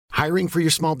Hiring for your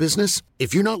small business?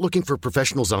 If you're not looking for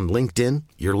professionals on LinkedIn,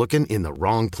 you're looking in the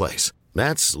wrong place.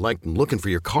 That's like looking for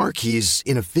your car keys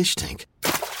in a fish tank.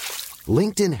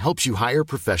 LinkedIn helps you hire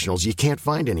professionals you can't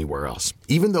find anywhere else,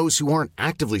 even those who aren't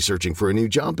actively searching for a new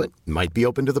job but might be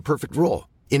open to the perfect role.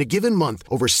 In a given month,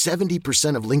 over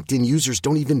 70% of LinkedIn users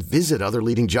don't even visit other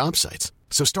leading job sites.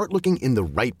 So start looking in the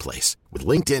right place. With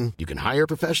LinkedIn, you can hire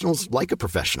professionals like a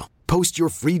professional. Post your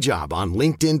free job on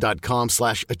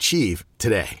linkedin.com/achieve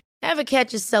today. Ever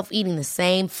catch yourself eating the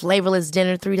same flavorless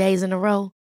dinner 3 days in a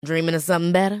row? Dreaming of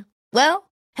something better?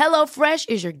 Well, HelloFresh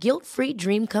is your guilt-free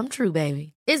dream come true,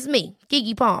 baby. It's me,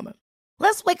 Keke Palmer.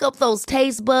 Let's wake up those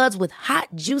taste buds with hot,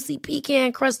 juicy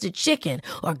pecan-crusted chicken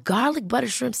or garlic butter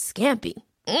shrimp scampi.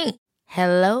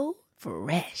 Hello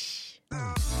Fresh.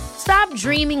 Stop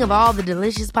dreaming of all the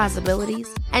delicious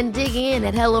possibilities and dig in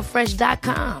at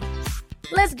HelloFresh.com.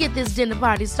 Let's get this dinner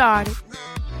party started.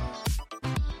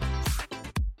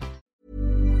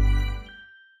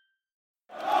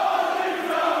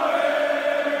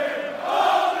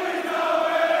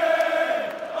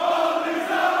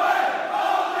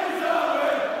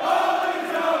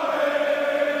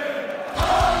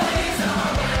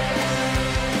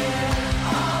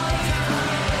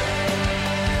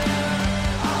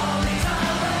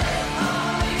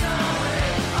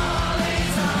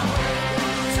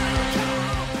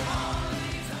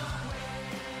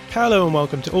 Hello and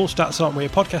welcome to All Stats Aren't We, a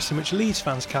podcast in which Leeds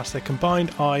fans cast their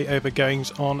combined eye over goings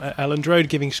on at Elland Road,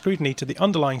 giving scrutiny to the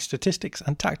underlying statistics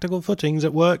and tactical footings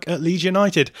at work at Leeds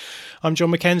United. I'm John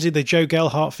Mackenzie, the Joe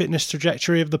Gelhardt fitness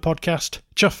trajectory of the podcast,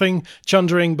 chuffing,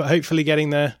 chundering, but hopefully getting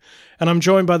there. And I'm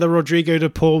joined by the Rodrigo de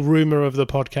Paul rumour of the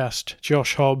podcast,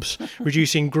 Josh Hobbs,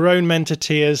 reducing grown men to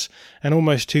tears and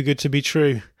almost too good to be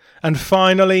true. And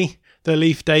finally, the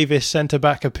Leif Davis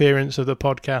centre-back appearance of the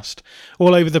podcast,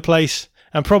 all over the place,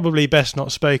 and probably best not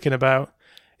spoken about.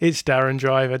 It's Darren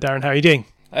Driver. Darren, how are you doing?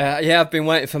 Yeah, I've been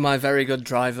waiting for my very good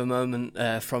driver moment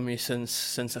from you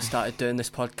since I started doing this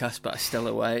podcast, but I still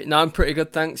await. No, I'm pretty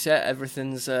good, thanks. Yeah,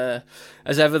 everything's as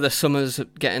ever. The summer's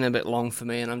getting a bit long for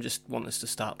me, and I'm just want us to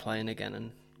start playing again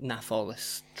and naff all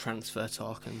this transfer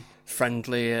talk and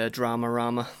friendly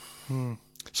drama-rama.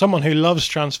 Someone who loves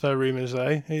transfer rumours,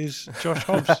 though, is Josh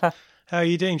Hobbs. How are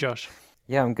you doing, Josh?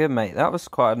 Yeah, I'm good, mate. That was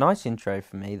quite a nice intro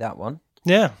for me, that one.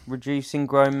 Yeah. Reducing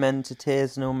grown men to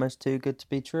tears and almost too good to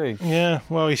be true. Yeah,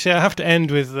 well, you see, I have to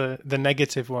end with the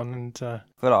negative one. And I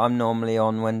feel like I'm normally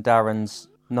on when Darren's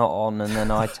not on, and then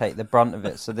I take the brunt of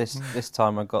it. So this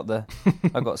time I got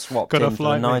swapped in for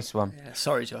the nice one. Yeah,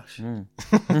 sorry, Josh.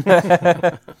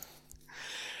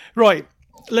 Right,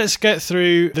 let's get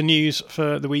through the news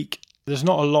for the week. There's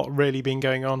not a lot really been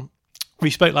going on. We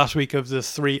spoke last week of the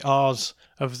 3 R's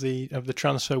of the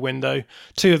transfer window.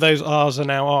 2 of those R's are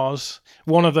now R's.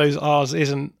 One of those R's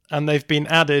isn't, and they've been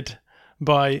added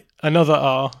by another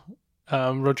R,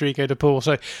 Rodrigo de Paul.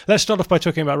 So let's start off by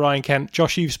talking about Ryan Kent.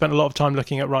 Josh, you've spent a lot of time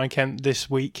looking at Ryan Kent this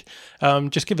week.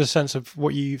 Just give us a sense of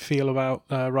what you feel about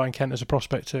Ryan Kent as a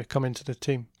prospect to come into the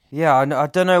team. Yeah, I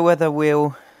don't know whether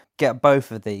we'll get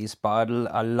both of these, but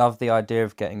I love the idea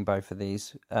of getting both of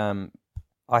these.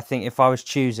 I think if I was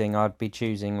choosing, I'd be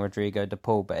choosing Rodrigo de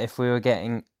Paul. But if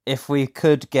we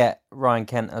could get Ryan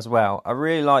Kent as well, I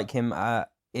really like him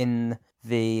in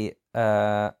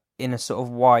a sort of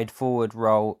wide forward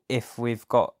role. If we've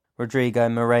got Rodrigo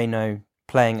Moreno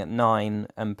playing at 9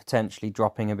 and potentially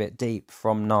dropping a bit deep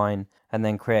from 9, and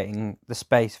then creating the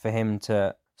space for him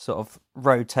to sort of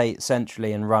rotate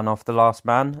centrally and run off the last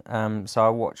man. So I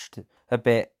watched a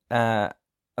bit of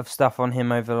stuff on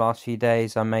him over the last few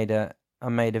days. I made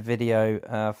a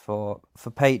video for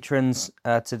patrons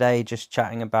today, just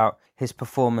chatting about his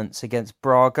performance against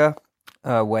Braga,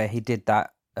 where he did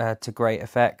that to great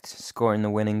effect, scoring the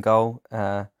winning goal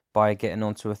by getting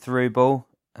onto a through ball,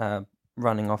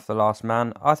 running off the last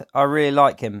man. I really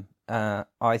like him.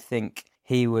 I think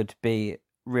he would be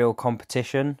real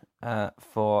competition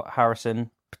for Harrison,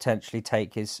 potentially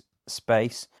take his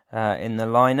space in the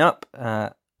lineup.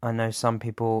 I know some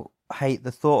people hate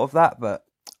the thought of that, but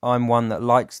I'm one that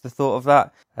likes the thought of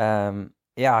that.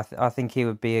 I think he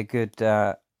would be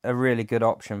a really good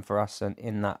option for us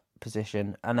in that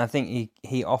position. And I think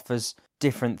he offers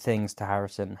different things to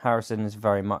Harrison. Harrison is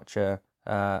very much a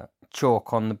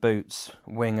chalk on the boots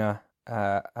winger,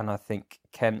 and I think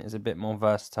Kent is a bit more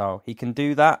versatile. He can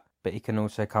do that, but he can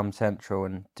also come central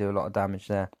and do a lot of damage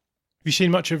there. Have you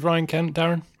seen much of Ryan Kent,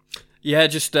 Darren? Yeah,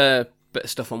 just bit of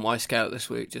stuff on Y-Scout this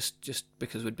week, just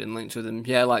because we'd been linked with him.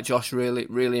 Yeah, like Josh,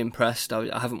 really impressed.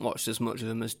 I haven't watched as much of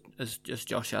him as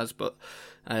Josh has, but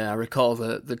I recall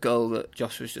the goal that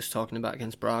Josh was just talking about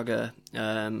against Braga,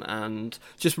 and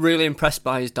just really impressed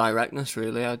by his directness,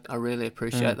 really. I really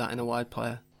appreciate that in a wide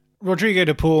player. Rodrigo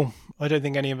de Paul, I don't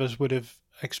think any of us would have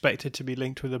expected to be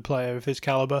linked with a player of his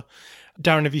calibre.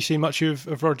 Darren, have you seen much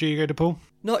of Rodrigo de Paul?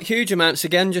 Not huge amounts,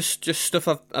 again, just stuff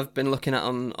I've been looking at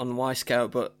on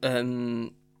Wyscout, but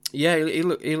yeah, he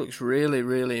looks really,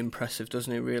 really impressive,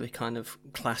 doesn't he? Really kind of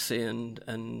classy and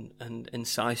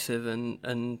incisive,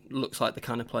 and looks like the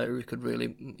kind of player who could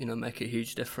really, make a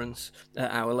huge difference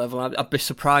at our level. I'd be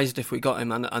surprised if we got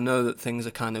him. I know that things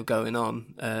are kind of going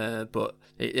on, but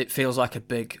it feels like a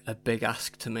big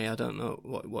ask to me. I don't know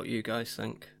what you guys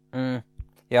think.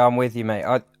 Yeah, I'm with you, mate.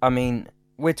 I mean,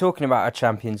 we're talking about a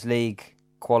Champions League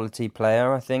quality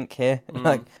player, I think, here.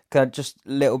 Like, just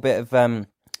a little bit of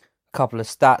couple of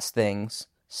stats things.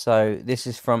 So this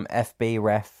is from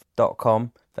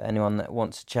fbref.com for anyone that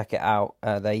wants to check it out.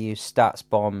 They use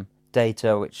StatsBomb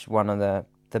data, which is one of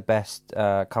the best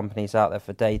companies out there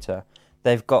for data.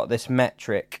 They've got this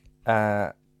metric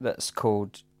that's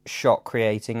called shot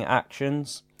creating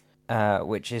actions,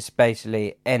 which is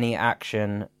basically any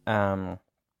action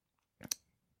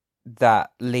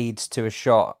that leads to a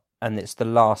shot, and it's the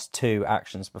last two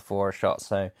actions before a shot,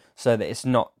 so that it's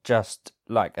not just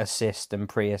like assist and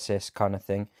pre-assist kind of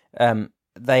thing.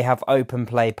 They have open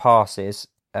play passes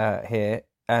here,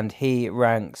 and he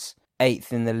ranks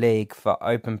 8th in the league for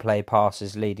open play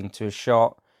passes leading to a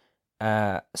shot.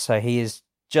 So he is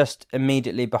just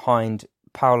immediately behind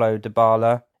Paulo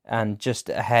Dybala and just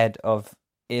ahead of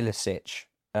Ilicic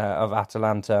of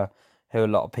Atalanta, who a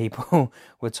lot of people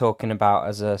were talking about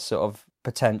as a sort of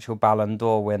potential Ballon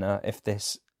d'Or winner if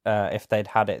they'd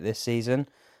had it this season.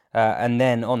 And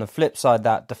then on the flip side,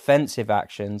 that defensive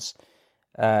actions,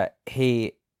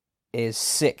 he is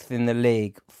 6th in the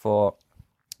league for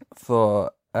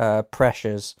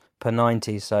pressures per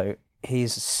 90. So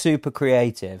he's super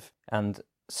creative and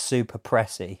super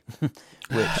pressy,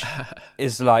 which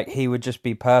is like he would just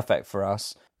be perfect for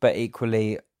us. But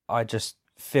equally, I just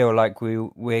feel like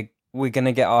we're going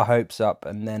to get our hopes up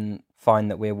and then find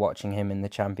that we're watching him in the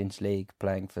Champions League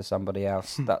playing for somebody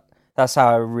else. That's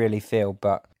how I really feel.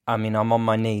 But I mean, I'm on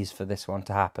my knees for this one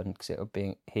to happen, because it would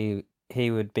be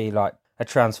he would be like a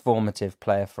transformative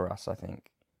player for us, I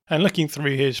think. And looking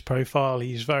through his profile,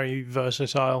 he's very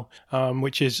versatile,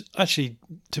 which is actually,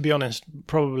 to be honest,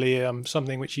 probably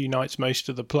something which unites most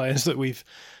of the players that we've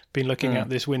been looking at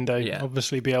this window. Yeah.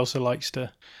 Obviously, Bielsa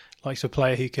likes a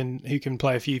player who can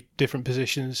play a few different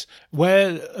positions.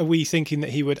 Where are we thinking that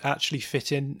he would actually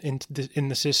fit in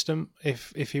the system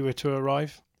if he were to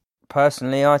arrive?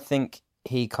 Personally, I think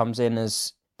he comes in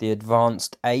as the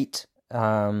advanced 8,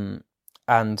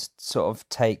 and sort of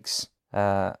takes.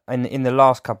 In the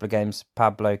last couple of games,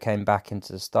 Pablo came back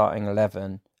into the starting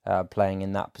 11, playing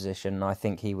in that position. I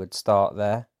think he would start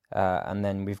there, and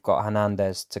then we've got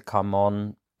Hernandez to come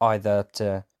on either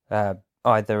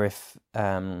if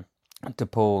De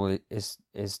Paul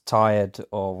is tired,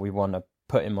 or we want to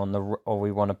put him or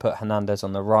we want to put Hernandez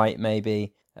on the right,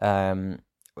 maybe.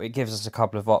 It gives us a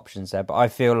couple of options there, but I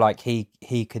feel like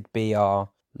he could be our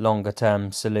longer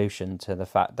term solution to the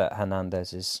fact that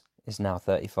Hernandez is now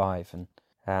 35,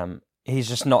 and he's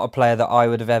just not a player that I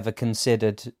would have ever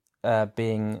considered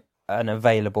being an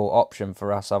available option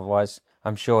for us. Otherwise,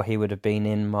 I'm sure he would have been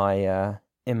in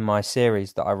my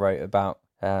series that I wrote about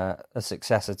a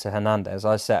successor to Hernandez.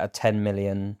 I set a £10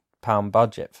 million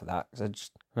budget for that,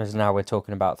 because now we're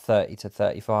talking about 30 to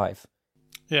 35.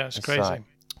 Yeah, it's crazy.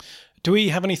 Do we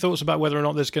have any thoughts about whether or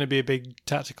not there's going to be a big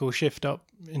tactical shift up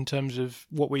in terms of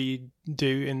what we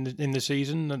do in the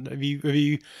season? And have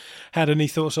you had any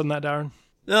thoughts on that, Darren?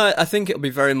 No, I think it'll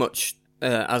be very much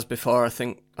as before. I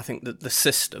think that the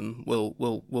system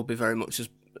will be very much as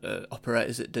operate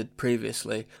as it did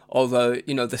previously. Although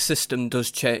the system does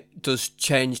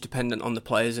change dependent on the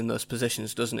players in those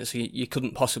positions, doesn't it? So you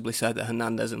couldn't possibly say that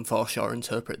Hernandez and Forshaw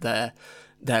interpret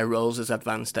their roles as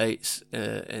advanced 8s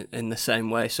in the same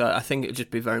way. So I think it would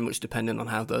just be very much dependent on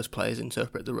how those players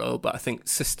interpret the role. But I think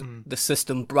the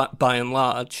system, by and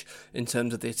large, in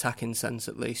terms of the attacking sense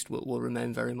at least, will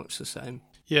remain very much the same.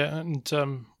 Yeah,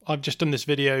 and I've just done this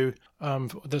video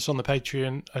that's on the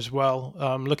Patreon as well,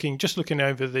 looking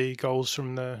over the goals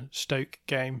from the Stoke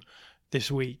game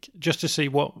this week, just to see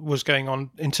what was going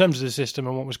on in terms of the system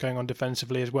and what was going on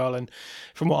defensively as well. And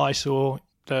from what I saw,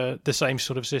 the same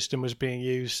sort of system was being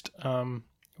used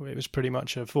it was pretty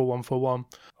much a 4-1-4-1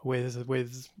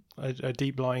 with a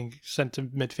deep lying centre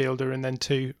midfielder and then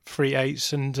 2 free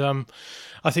eights, and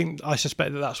I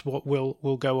suspect that's what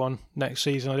will go on next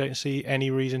season. I don't see any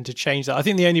reason to change that. I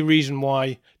think the only reason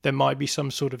why there might be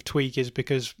some sort of tweak is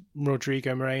because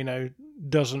Rodrigo Moreno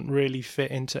doesn't really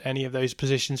fit into any of those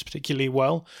positions particularly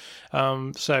well.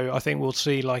 So I think we'll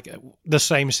see like the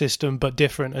same system but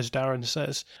different, as Darren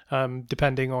says,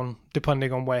 depending on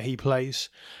where he plays.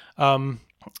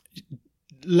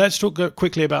 Let's talk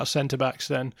quickly about centre backs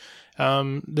then.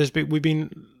 We've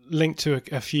been linked to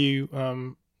a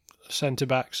few centre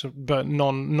backs, but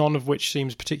none of which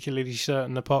seems particularly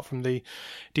certain, apart from the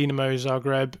Dinamo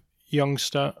Zagreb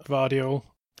youngster Gvardiol.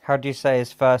 How do you say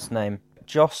his first name?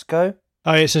 Josko?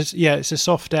 Oh, it's a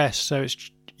soft S, so it's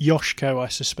Joško, I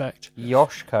suspect.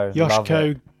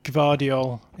 Joško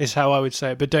Gvardiol is how I would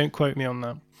say it, but don't quote me on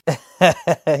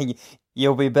that.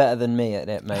 You'll be better than me at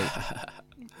it, mate.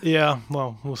 Yeah,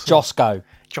 well, we'll see. Josko,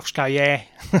 yeah.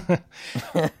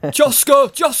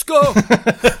 Josko!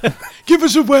 Give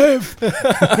us a wave!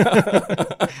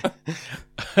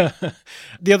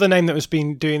 The other name that has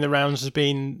been doing the rounds has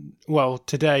been, well,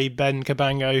 today, Ben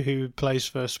Cabango, who plays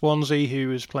for Swansea, who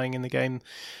was playing in the game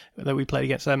that we played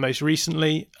against them most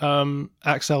recently.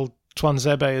 Axel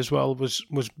Tuanzebe as well was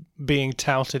being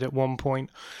touted at one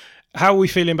point. How are we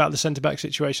feeling about the centre-back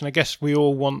situation? I guess we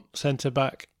all want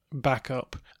centre-back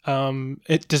backup.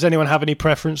 Does anyone have any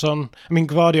preference on... I mean,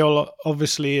 Gvardiol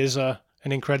obviously is an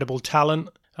incredible talent.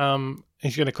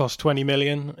 He's going to cost 20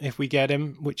 million if we get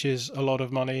him, which is a lot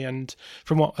of money. And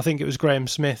from what I think it was Graham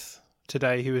Smith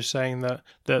today who was saying that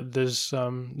there's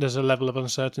a level of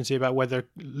uncertainty about whether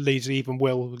Leeds even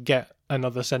will get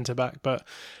another centre-back. But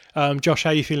Josh, how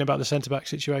are you feeling about the centre-back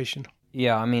situation?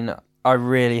 Yeah, I mean, I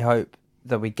really hope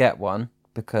that we get one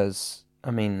because, I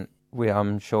mean,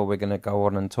 I'm sure we're going to go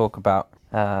on and talk about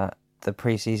the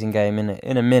pre-season game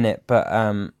in a minute, but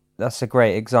that's a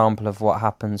great example of what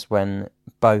happens when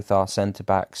both our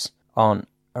centre-backs aren't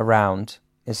around,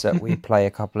 is that we play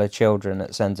a couple of children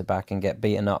at centre-back and get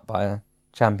beaten up by a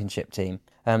championship team.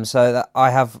 So that I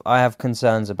have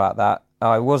concerns about that.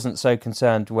 I wasn't so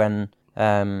concerned when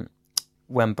Berardi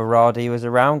was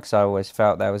around because I always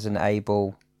felt there was an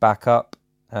able backup.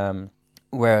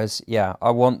 Whereas, yeah,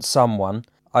 I want someone.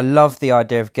 I love the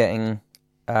idea of getting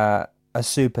a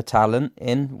super talent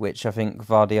in, which I think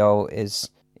Gvardiol is.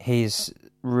 He's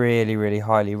really, really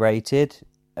highly rated,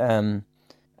 and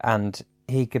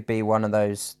he could be one of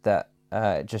those that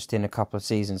just in a couple of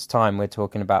seasons' time, we're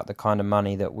talking about the kind of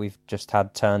money that we've just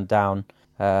had turned down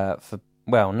for.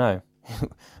 Well, no,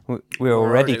 we're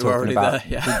already talking about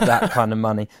that kind of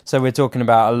money. So we're talking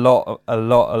about a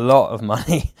lot of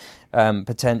money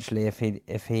potentially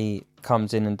if he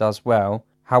comes in and does well.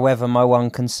 However, my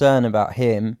one concern about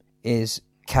him is,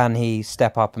 can he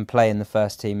step up and play in the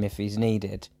first team if he's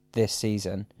needed this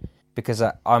season? Because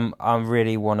I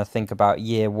really want to think about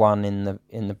year one in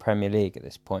the Premier League at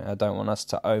this point. I don't want us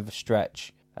to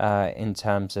overstretch in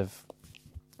terms of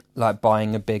like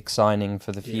buying a big signing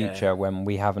for the future when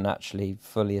we haven't actually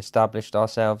fully established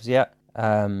ourselves yet.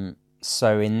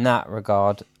 So in that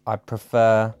regard, I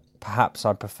prefer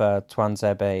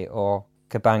Tuanzebe or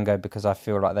Cabango because I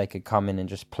feel like they could come in and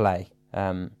just play.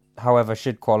 However, I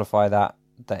should qualify that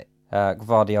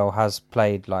Gvardiol has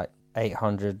played like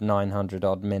 800, 900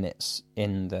 odd minutes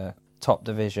in the top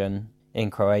division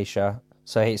in Croatia.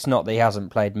 So it's not that he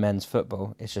hasn't played men's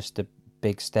football. It's just a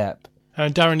big step.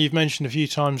 Darren, you've mentioned a few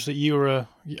times that you were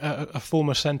a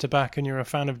former centre-back and you're a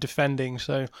fan of defending.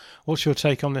 So what's your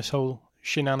take on this whole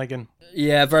shenanigan?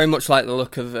 Yeah, very much like the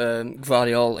look of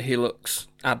Gvardiol. He looks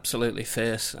absolutely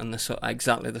fierce and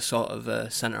exactly the sort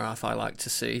of centre-half I like to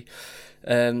see.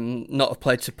 Not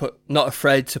afraid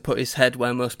to put his head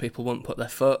where most people won't put their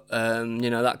foot.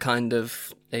 That kind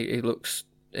of. He looks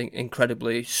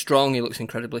incredibly strong. He looks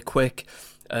incredibly quick.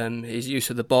 His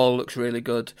use of the ball looks really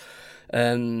good.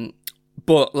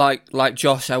 But like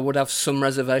Josh, I would have some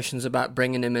reservations about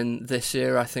bringing him in this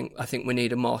year. I think we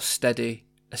need a steady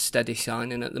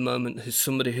signing at the moment. Who's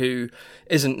somebody who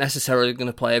isn't necessarily going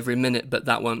to play every minute, but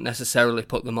that won't necessarily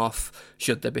put them off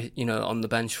should they be on the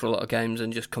bench for a lot of games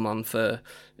and just come on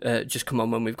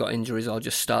when we've got injuries, or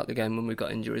just start the game when we've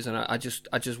got injuries. And I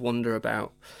just wonder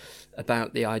about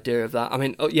the idea of that. I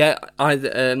mean,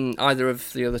 either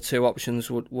of the other two options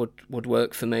would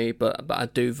work for me, but I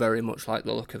do very much like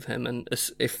the look of him, and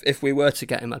if we were to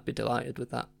get him, I'd be delighted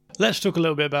with that. Let's talk a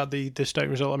little bit about the Stoke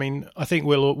result. I mean, I think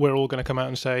we're all going to come out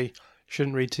and say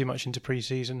shouldn't read too much into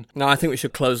pre-season. No, I think we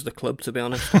should close the club, to be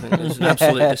honest. I think it's an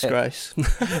absolute disgrace.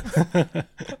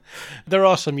 There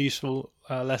are some useful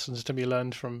lessons to be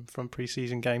learned from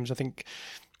pre-season games. I think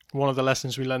one of the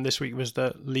lessons we learned this week was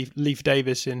that Leif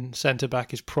Davis in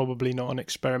centre-back is probably not an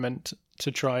experiment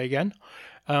to try again.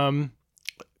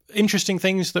 Interesting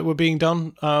things that were being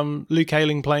done. Luke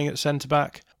Ayling playing at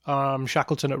centre-back,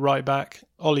 Shackleton at right-back,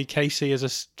 Ollie Casey as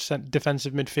a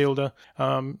defensive midfielder,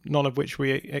 none of which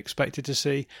we expected to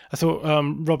see. I thought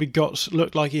Robbie Gotts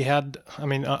looked like he had,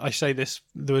 I say this,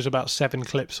 there was about 7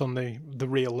 clips on the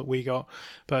reel that we got,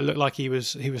 but it looked like he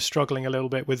was struggling a little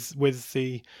bit with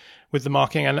the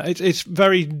marking, and it's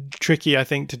very tricky, I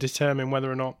think, to determine whether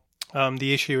or not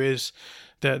the issue is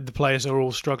that the players are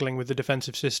all struggling with the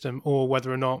defensive system, or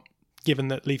whether or not, given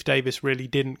that Leif Davis really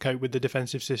didn't cope with the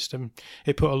defensive system,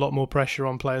 it put a lot more pressure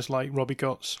on players like Robbie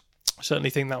Gotts. I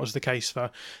certainly think that was the case for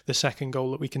the second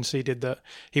goal that we conceded, that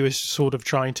he was sort of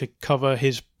trying to cover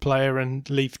his player and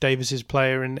Leif Davis's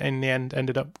player, and in the end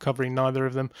ended up covering neither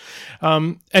of them.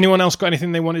 Anyone else got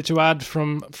anything they wanted to add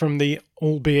from the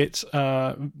albeit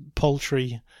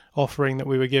paltry offering that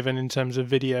we were given in terms of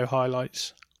video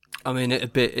highlights? I mean,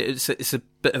 it's a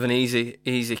bit of an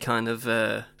easy kind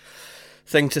of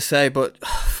thing to say, but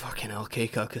fucking hell,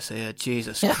 Kiko Casilla,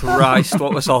 Jesus Christ,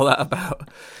 what was all that about?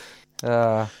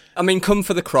 I mean, come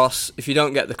for the cross. If you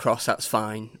don't get the cross, that's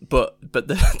fine. But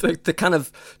the kind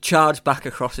of charge back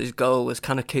across his goal was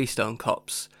kind of Keystone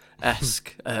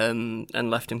Cops-esque, and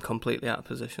left him completely out of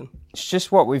position. It's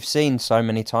just what we've seen so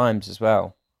many times as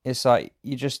well. It's like,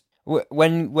 you just,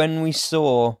 when we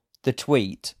saw the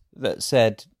tweet that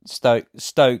said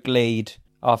Stoke lead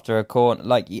after a corner,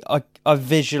 like, I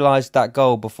visualised that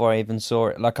goal before I even saw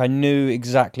it. Like, I knew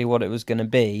exactly what it was going to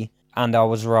be, and I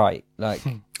was right. Like,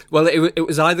 well, it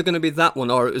was either going to be that one,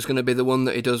 or it was going to be the one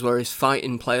that he does where he's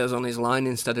fighting players on his line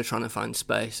instead of trying to find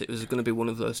space. It was going to be one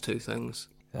of those two things.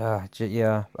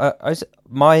 Yeah.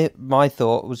 My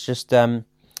thought was just,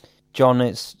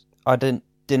 John, I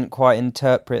didn't quite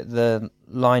interpret the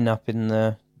lineup in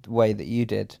the way that you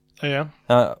did. Oh,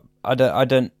 yeah.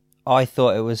 I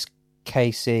thought it was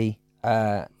Casey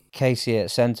at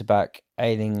centre back,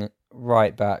 Ayling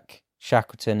right back,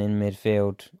 Shackleton in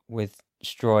midfield with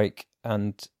Struijk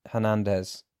and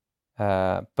Hernandez.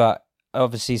 But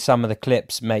obviously some of the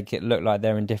clips make it look like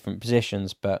they're in different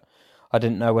positions, but I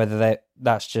didn't know whether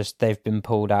that's just they've been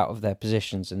pulled out of their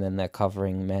positions and then they're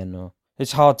covering men, or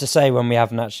it's hard to say when we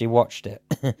haven't actually watched it.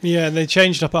 Yeah, they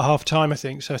changed up at half time, I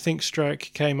think. So I think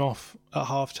Struijk came off at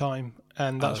half time,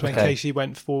 and that's when Casey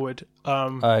went forward.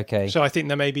 Okay. So I think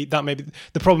that maybe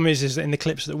the problem is that in the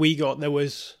clips that we got, there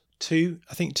was two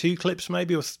clips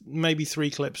maybe, or maybe 3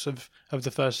 clips of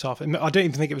the first half. I don't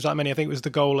even think it was that many. I think it was the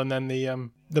goal and then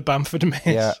the Bamford miss.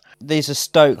 Yeah, these are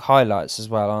Stoke highlights as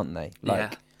well, aren't they?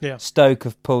 Like, yeah. Stoke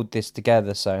have pulled this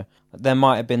together, so there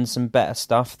might have been some better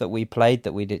stuff that we played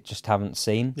that we just haven't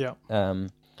seen. Yeah.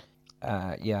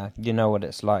 You know what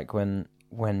it's like when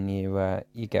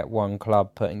you get one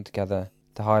club putting together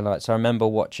the highlights. I remember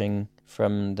watching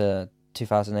from the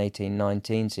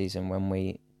 2018-19 season when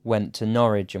we went to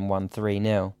Norwich and won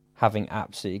 3-0, having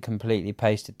absolutely completely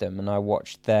pasted them, and I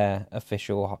watched their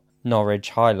official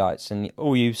Norwich highlights, and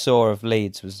all you saw of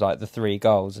Leeds was like the 3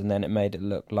 goals, and then it made it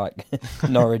look like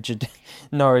Norwich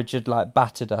had like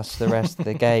battered us the rest of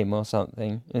the game or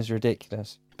something. It was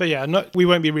ridiculous. But yeah, we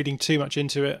won't be reading too much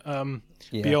into it.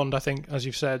 Beyond, I think, as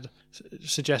you've said,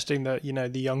 suggesting that, you know,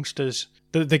 the youngsters,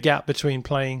 the gap between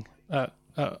playing at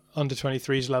under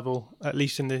 23s level, at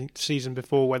least in the season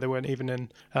before, where they weren't even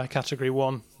in Category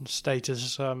 1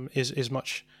 status, is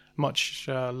much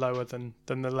lower than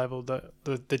the level that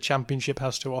the Championship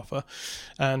has to offer,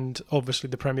 and obviously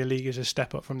the Premier League is a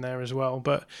step up from there as well.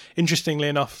 But interestingly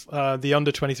enough, the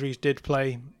under 23s did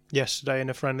play yesterday in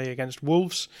a friendly against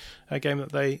Wolves, a game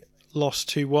that they lost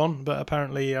 2-1, but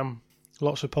apparently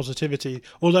lots of positivity.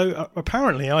 Although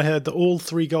apparently I heard that all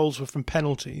 3 goals were from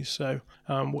penalties, so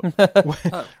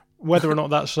whether or not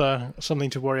that's something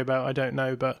to worry about, I don't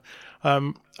know. But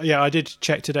I did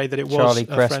check today that it was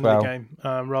a friendly game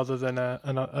rather than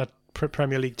a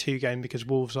Premier League 2 game, because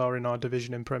Wolves are in our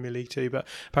division in Premier League 2, but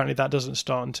apparently that doesn't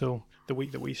start until the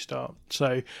week that we start.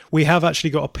 So we have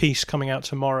actually got a piece coming out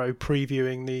tomorrow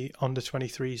previewing the under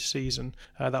 23s season.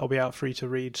 That will be out for you to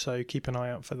read, so keep an eye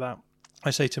out for that. I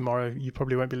say tomorrow, you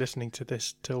probably won't be listening to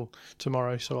this till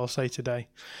tomorrow, so I'll say today.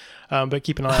 But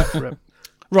keep an eye out for it.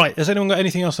 Right, has anyone got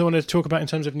anything else they wanted to talk about in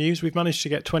terms of news? We've managed to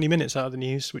get 20 minutes out of the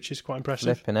news, which is quite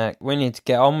impressive. Flipping heck. We need to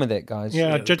get on with it, guys.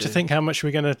 Yeah, judge to think how much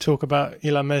we're going to talk about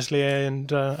Illan Meslier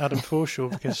and Adam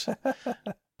Forshaw, because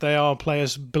they are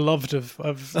players beloved of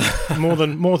more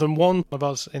than one of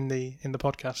us in the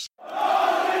podcast.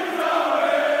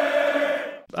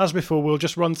 As before, we'll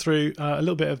just run through a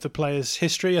little bit of the player's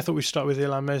history. I thought we'd start with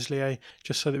Illan Meslier,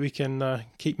 just so that we can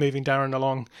keep moving Darren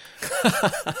along.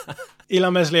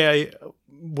 Illan Meslier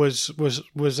was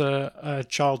a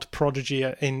child prodigy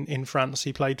in France.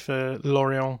 He played for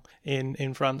Lorient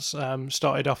in France,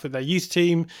 started off with their youth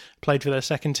team, played for their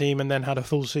second team, and then had a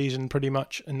full season pretty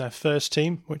much in their first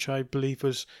team, which I believe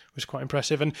was quite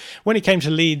impressive. And when he came to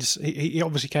Leeds, he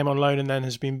obviously came on loan and then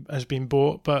has been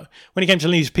bought. But when he came to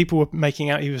Leeds, people were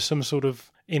making out he was some sort of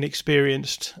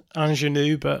inexperienced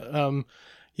ingenue. But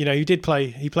he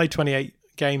played 28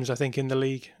 games, I think, in the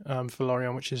league for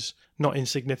Lorient, which is not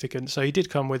insignificant. So he did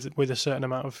come with a certain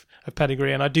amount of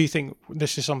pedigree, and I do think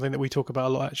this is something that we talk about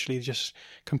a lot, actually. Just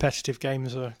competitive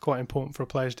games are quite important for a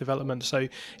player's development. So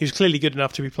he was clearly good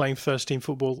enough to be playing first team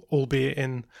football, albeit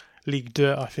in Ligue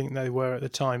 2, I think they were at the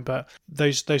time, but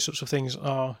those sorts of things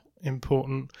are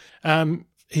important.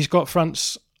 He's got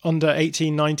France under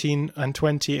 18, 19 and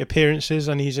 20 appearances,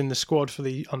 and he's in the squad for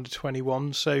the under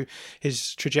 21, so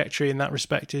his trajectory in that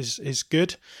respect is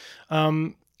good.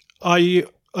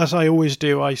 As I always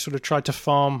do, I sort of try to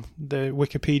farm the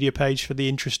Wikipedia page for the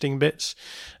interesting bits.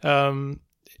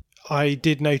 I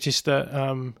did notice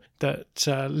that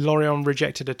Lorient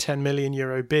rejected a €10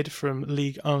 million bid from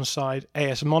Ligue 1 side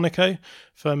AS Monaco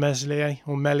for Meslier,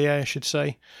 I should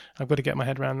say. I've got to get my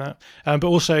head around that. But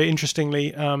also,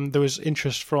 interestingly, there was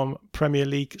interest from Premier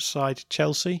League side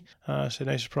Chelsea, so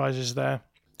no surprises there.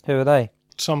 Who are they?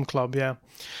 Some club, yeah.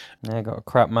 They got a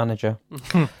crap manager.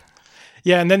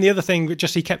 Yeah, and then the other thing,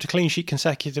 just he kept a clean sheet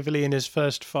consecutively in his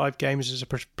first 5 games as a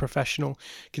professional,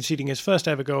 conceding his first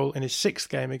ever goal in his 6th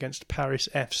game against Paris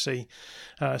FC.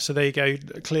 So there you go,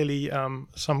 clearly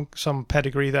some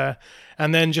pedigree there.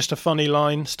 And then just a funny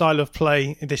line, style of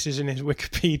play, this is in his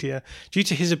Wikipedia, due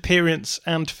to his appearance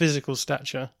and physical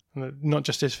stature. Not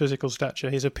just his physical stature,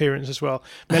 his appearance as well.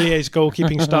 Melier's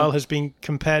goalkeeping style has been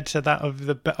compared to that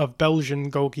of Belgian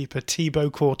goalkeeper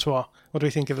Thibaut Courtois. What do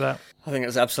we think of that? I think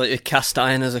it's absolutely cast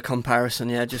iron as a comparison.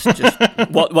 Yeah, just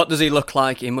what does he look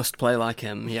like? He must play like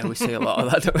him. Yeah, we see a lot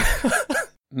of that.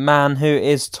 Man who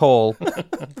is tall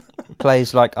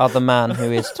plays like other man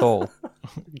who is tall.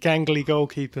 Gangly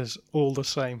goalkeepers, all the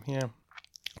same. Yeah.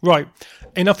 Right,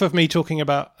 enough of me talking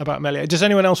about Meslier. Does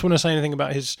anyone else want to say anything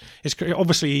about his career?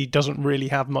 Obviously, he doesn't really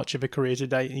have much of a career to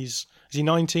date. Is he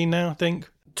 19 now, I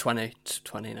think? 20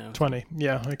 now. 20,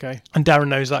 yeah, okay. And Darren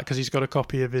knows that because he's got a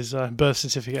copy of his birth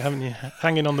certificate, haven't you?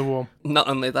 Hanging on the wall. Not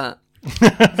only that.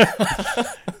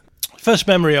 First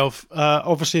memory of,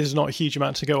 obviously there's not a huge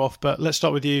amount to go off, but let's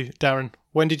start with you, Darren.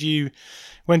 When did you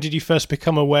first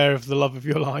become aware of the love of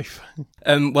your life?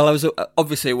 Well, I was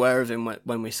obviously aware of him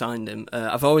when we signed him.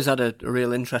 I've always had a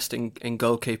real interest in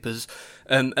goalkeepers.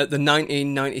 At the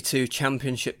 1992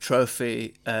 Championship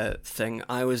Trophy thing,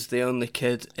 I was the only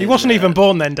kid. He wasn't even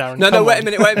born then, Darren. No, wait a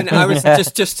minute. I was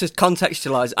just to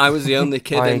contextualise. I was the only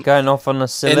kid. You're going off on a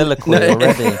soliloquy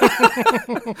already.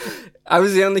 I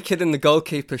was the only kid in the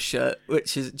goalkeeper shirt,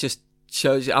 which is just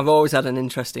shows you. I've always had an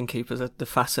interest in keepers. They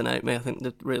fascinate me. I think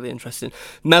they're really interesting.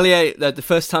 Meslier, the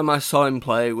first time I saw him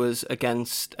play was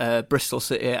against Bristol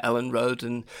City at Ellen Road,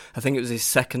 and I think it was his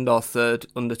 2nd or 3rd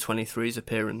under-23s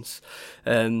appearance.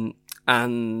 And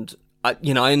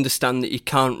I understand that you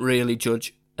can't really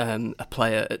judge a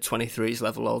player at 23's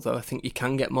level, although I think you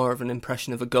can get more of an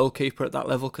impression of a goalkeeper at that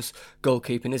level, because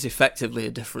goalkeeping is effectively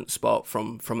a different sport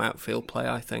from outfield play,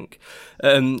 I think.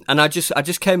 And I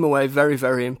just came away very,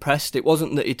 very impressed. It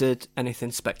wasn't that he did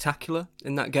anything spectacular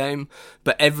in that game,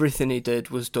 but everything he did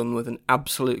was done with an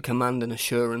absolute command and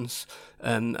assurance,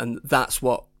 and that's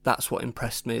what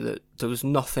impressed me, that there was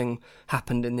nothing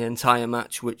happened in the entire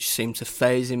match which seemed to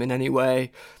faze him in any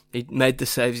way. He made the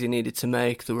saves he needed to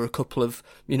make. There were a couple of,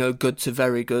 good to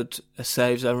very good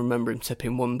saves. I remember him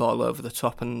tipping one ball over the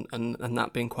top and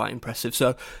that being quite impressive.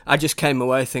 So I just came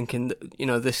away thinking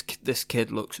that, this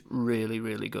kid looks really,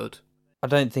 really good. I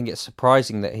don't think it's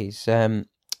surprising that he's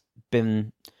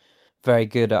been very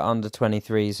good at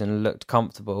under-23s and looked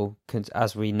comfortable, because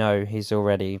as we know, he's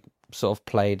already sort of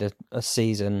played a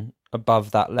season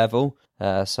above that level.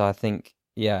 So I think,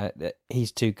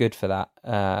 he's too good for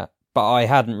that. But I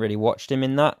hadn't really watched him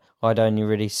in that. I'd only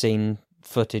really seen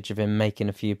footage of him making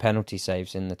a few penalty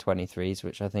saves in the 23s,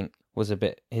 which I think was a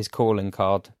bit his calling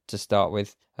card to start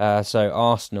with. So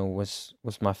Arsenal was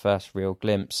my first real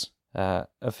glimpse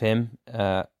of him.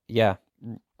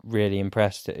 Really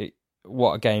impressed.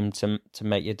 What a game to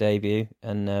make your debut.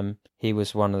 And he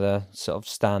was one of the sort of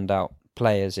standout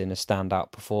players in a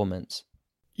standout performance.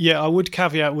 Yeah, I would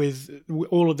caveat with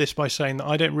all of this by saying that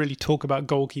I don't really talk about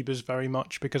goalkeepers very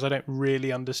much because I don't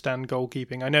really understand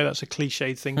goalkeeping. I know that's a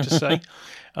cliched thing to say,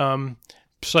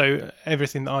 So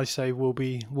everything that I say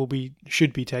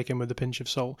should be taken with a pinch of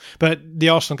salt. But the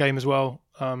Arsenal game as well.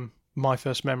 My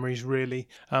first memories really.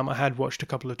 I had watched a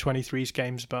couple of 23s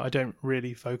games, but I don't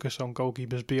really focus on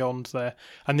goalkeepers beyond their,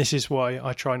 and this is why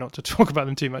I try not to talk about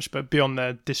them too much, but beyond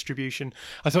their distribution.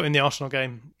 I thought in the Arsenal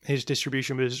game, his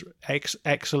distribution was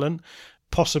excellent,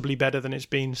 possibly better than it's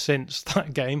been since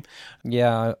that game.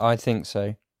 Yeah, I think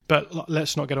so. But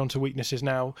let's not get on to weaknesses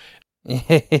now.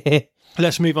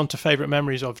 Let's move on to favourite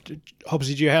memories of.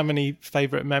 Hobbsy, do you have any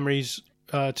favourite memories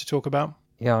to talk about?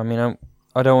 Yeah, I mean,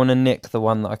 I don't want to nick the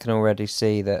one that I can already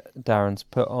see that Darren's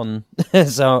put on.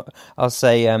 So I'll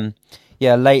say,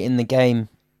 late in the game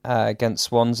against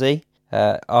Swansea,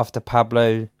 after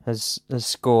Pablo has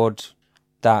scored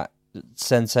that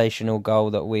sensational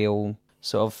goal that we all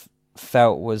sort of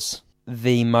felt was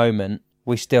the moment,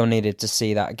 we still needed to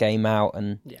see that game out.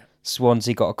 And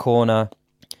Swansea got a corner,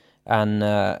 and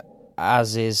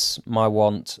as is my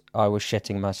want, I was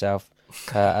shitting myself.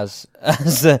 As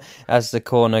the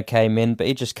corner came in, but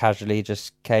he just casually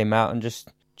just came out and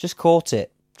just caught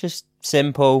it. Just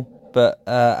simple, but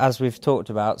as we've talked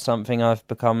about, something I've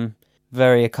become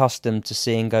very accustomed to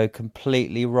seeing go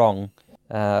completely wrong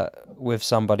with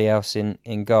somebody else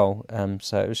in goal.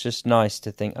 So it was just nice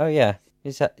to think, oh yeah,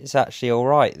 it's actually all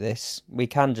right. This, we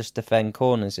can just defend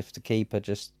corners if the keeper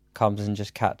just comes and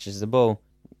just catches the ball.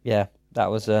 Yeah, that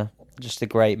was just a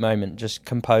great moment. Just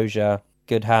composure,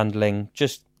 good handling,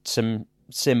 just some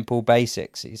simple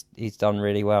basics. He's done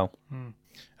really well.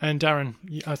 And Darren,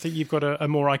 I think you've got a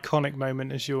more iconic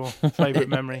moment as your favourite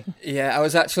memory. Yeah, I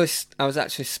was actually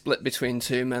split between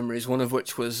two memories. One of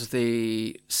which was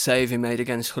the save he made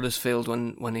against Huddersfield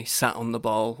when he sat on the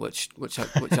ball, which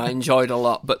I enjoyed a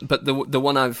lot. But the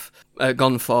one I've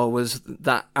gone for was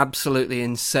that absolutely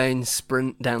insane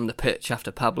sprint down the pitch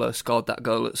after Pablo scored that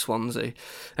goal at Swansea.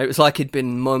 It was like he'd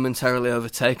been momentarily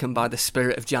overtaken by the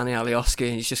spirit of Gianni Alioski,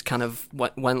 and he just kind of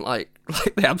went like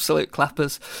the absolute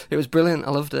clappers. It was brilliant.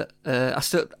 I loved it.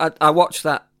 I watched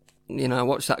that. I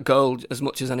watched that goal as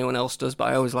much as anyone else does, but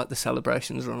I always like the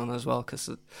celebrations run on as well because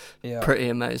it's pretty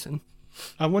amazing.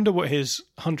 I wonder what his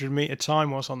 100-metre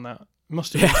time was on that.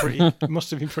 Must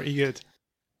have been pretty good.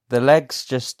 The legs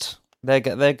just they're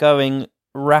going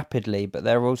rapidly, but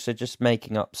they're also just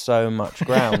making up so much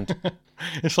ground.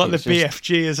 It's like the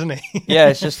BFG, isn't he? Yeah,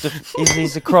 it's just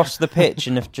he's across the pitch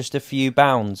in just a few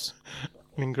bounds.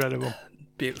 Incredible.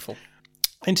 Beautiful.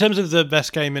 In terms of the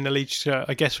best game in the league,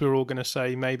 I guess we're all going to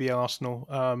say maybe Arsenal.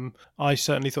 I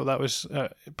certainly thought that was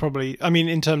probably. I mean,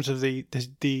 in terms of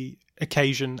the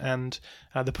occasion and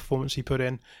the performance he put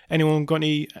in. Anyone got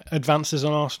any advances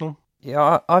on Arsenal?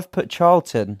 Yeah, I've put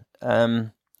Charlton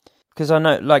because I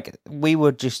know, like, we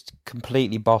were just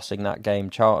completely bossing that game.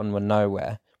 Charlton were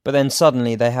nowhere, but then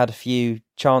suddenly they had a few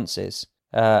chances,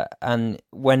 and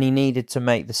when he needed to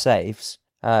make the saves.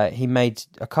 He made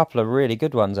a couple of really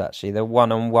good ones, actually. The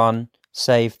one-on-one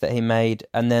save that he made,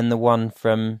 and then the one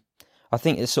from, I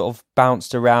think it sort of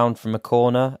bounced around from a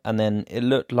corner, and then it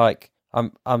looked like,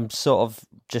 I'm sort of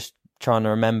just trying to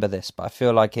remember this, but I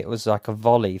feel like it was like a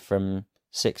volley from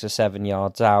 6 or 7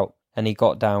 yards out, and he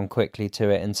got down quickly to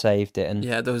it and saved it. And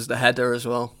yeah, there was the header as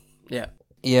well.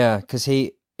 Yeah, because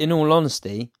he, in all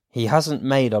honesty, he hasn't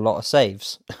made a lot of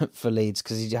saves for Leeds,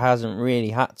 because he hasn't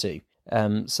really had to.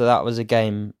 So that was a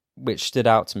game which stood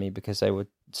out to me because they were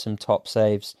some top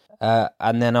saves.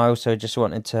 And then I also just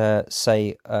wanted to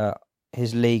say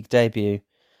his league debut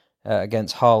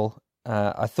against Hull.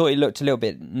 I thought he looked a little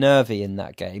bit nervy in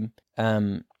that game,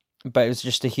 but it was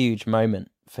just a huge moment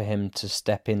for him to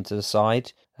step into the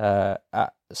side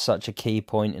at such a key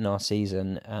point in our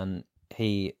season. And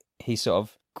he sort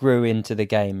of grew into the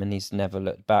game, and he's never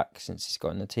looked back since he's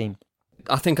got in the team.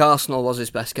 I think Arsenal was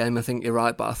his best game, I think you're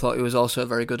right, but I thought he was also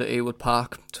very good at Ewood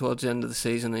Park towards the end of the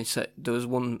season. He said there was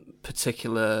one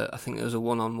particular, I think there was a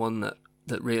one-on-one that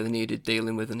really needed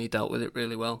dealing with, and he dealt with it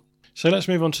really well. So let's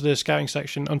move on to the scouting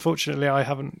section. Unfortunately, I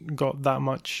haven't got that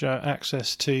much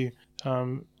access to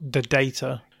the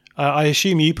data. I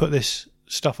assume you put this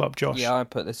stuff up, Josh? Yeah, I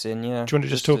put this in, yeah. Do you want to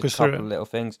just talk us through it? A couple of little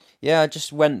things. Yeah, I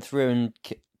just went through and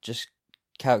just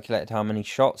calculated how many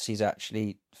shots he's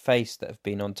actually faced that have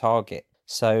been on target.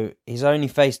 So he's only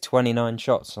faced 29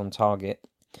 shots on target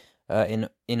in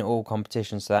all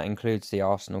competitions. So that includes the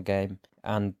Arsenal game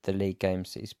and the league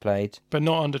games that he's played. But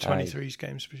not under 23's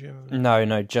games, presumably.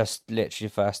 No, just literally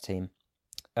first team.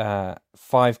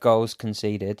 5 goals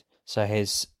conceded. So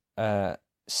his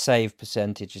save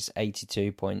percentage is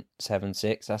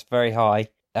 82.76. That's very high.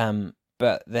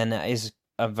 But then that is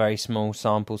a very small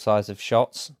sample size of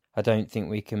shots. I don't think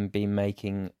we can be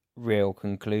making real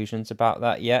conclusions about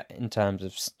that yet in terms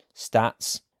of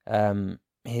stats.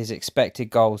 his expected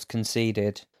goals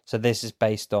conceded. So this is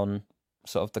based on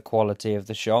sort of the quality of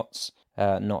the shots,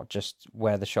 not just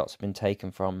where the shots have been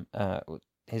taken from.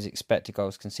 His expected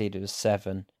goals conceded was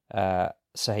 7.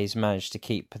 So he's managed to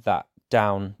keep that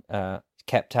down,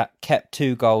 kept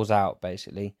 2 goals out,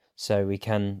 basically. So we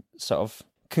can sort of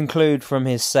conclude from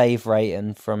his save rate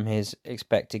and from his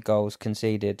expected goals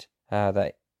conceded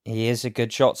that he is a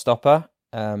good shot stopper.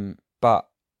 But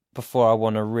before I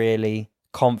want to really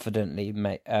confidently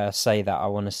say that, I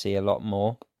want to see a lot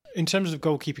more. In terms of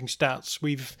goalkeeping stats,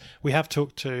 we have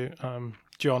talked to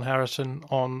John Harrison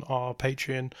on our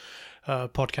Patreon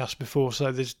podcast before,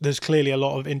 so there's clearly a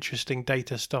lot of interesting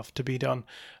data stuff to be done,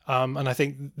 and I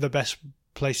think the best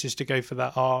places to go for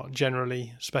that are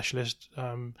generally specialist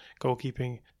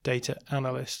goalkeeping data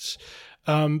analysts.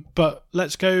 But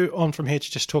let's go on from here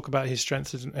to just talk about his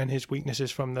strengths and his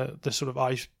weaknesses from the sort of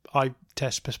eye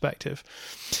test perspective.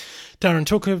 Darren,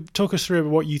 talk us through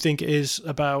what you think it is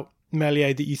about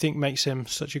Meslier that you think makes him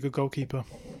such a good goalkeeper.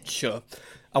 Sure.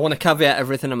 I want to caveat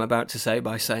everything I'm about to say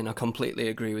by saying I completely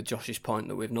agree with Josh's point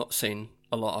that we've not seen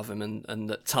a lot of him and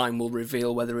that time will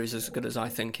reveal whether he's as good as I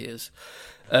think he is.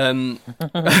 But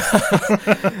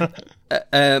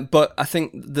I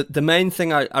think the main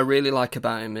thing I really like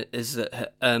about him is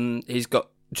that he's got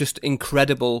just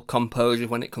incredible composure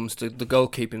when it comes to the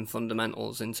goalkeeping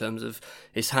fundamentals, in terms of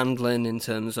his handling, in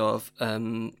terms of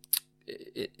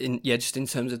just in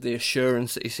terms of the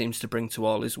assurance that he seems to bring to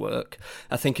all his work.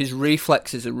 I think his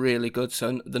reflexes are really good.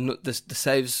 So the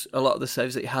saves, a lot of the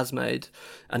saves that he has made,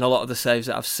 and a lot of the saves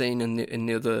that I've seen in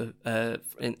the other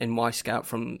in Y-Scout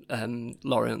from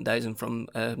Lorient days and from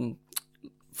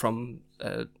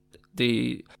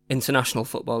the international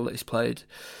football that he's played,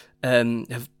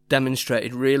 have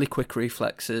demonstrated really quick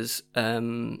reflexes.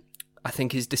 I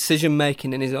think his decision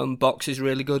making in his own box is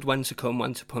really good. When to come,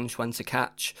 when to punch, when to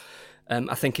catch.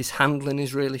 I think his handling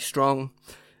is really strong,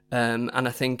 and I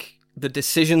think the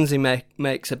decisions he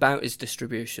makes about his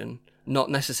distribution, not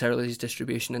necessarily his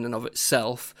distribution in and of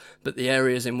itself, but the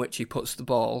areas in which he puts the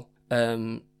ball,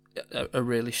 are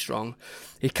really strong.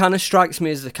 He kind of strikes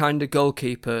me as the kind of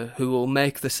goalkeeper who will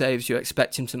make the saves you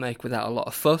expect him to make without a lot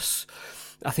of fuss.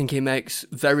 I think he makes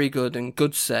very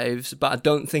good saves, but I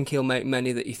don't think he'll make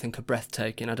many that you think are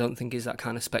breathtaking. I don't think he's that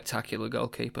kind of spectacular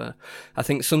goalkeeper. I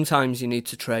think sometimes you need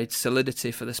to trade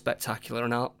solidity for the spectacular,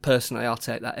 and I'll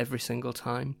take that every single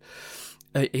time.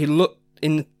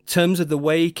 In terms of the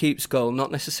way he keeps goal, not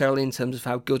necessarily in terms of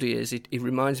how good he is, he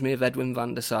reminds me of Edwin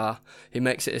van der Sar. He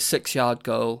makes it a 6-yard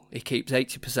goal, he keeps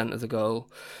 80% of the goal,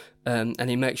 and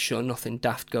he makes sure nothing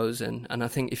daft goes in. And I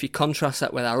think if you contrast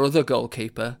that with our other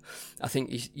goalkeeper, I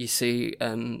think you see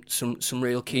some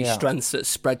real key strengths that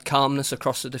spread calmness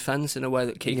across the defence in a way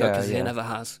that Kiko Casilla never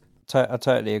has. I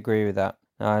totally agree with that.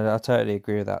 I totally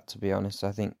agree with that, to be honest.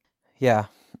 I think it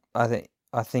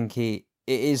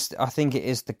is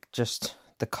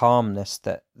the calmness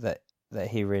that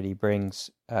he really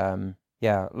brings.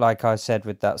 Like I said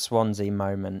with that Swansea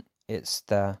moment,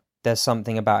 there's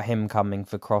something about him coming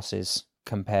for crosses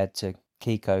compared to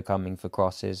Kiko coming for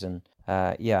crosses, and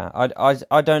I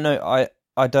don't know.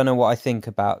 I don't know what I think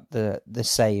about the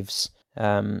saves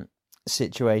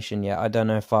situation yet. I don't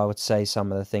know if I would say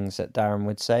some of the things that Darren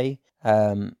would say,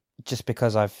 just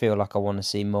because I feel like I want to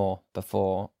see more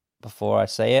before I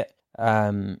say it.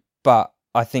 But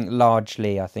I think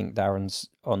largely, Darren's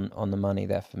on the money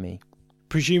there for me.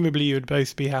 Presumably, you would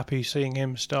both be happy seeing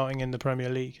him starting in the Premier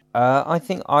League. I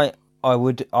think I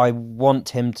would. I want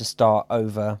him to start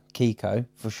over Kiko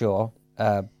for sure.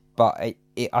 But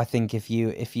I think if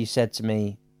you said to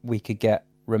me we could get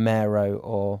Romero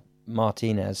or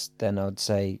Martinez, then I'd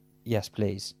say yes,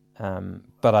 please.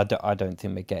 But I don't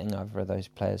think we're getting either of those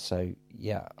players. So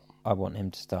yeah, I want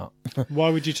him to start.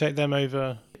 Why would you take them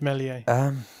over Meslier?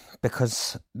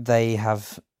 Because they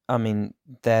have. I mean,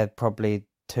 they're probably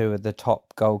 2 of the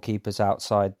top goalkeepers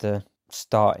outside the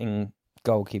starting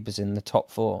goalkeepers in the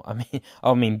top 4.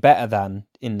 I mean better than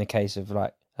in the case of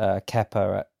like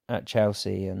Kepa at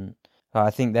Chelsea, and I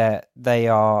think they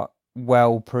are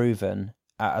well proven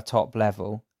at a top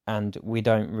level, and we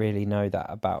don't really know that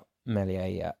about Meslier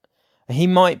yet. He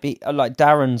might be like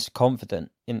Darren's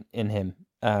confident in him,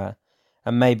 and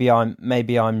maybe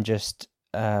I'm just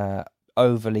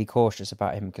overly cautious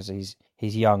about him because he's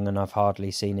young and I've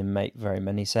hardly seen him make very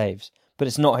many saves. But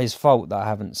it's not his fault that I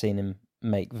haven't seen him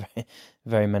make very,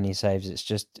 very many saves. It's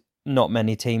just not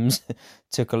many teams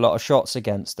took a lot of shots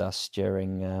against us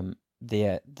during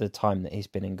the time that he's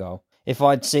been in goal. If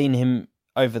I'd seen him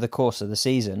over the course of the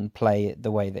season play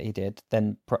the way that he did,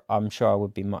 then I'm sure I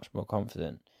would be much more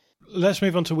confident. Let's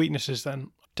move on to weaknesses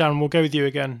then. Darren, we'll go with you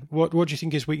again. What do you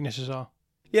think his weaknesses are?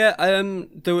 Yeah,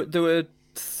 there were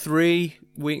 3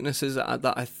 weaknesses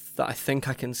that I think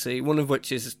I can see. One of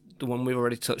which is the one we've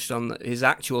already touched on, that his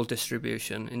actual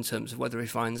distribution in terms of whether he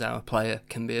finds our player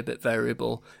can be a bit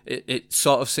variable. It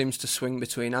sort of seems to swing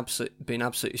between being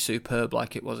absolutely superb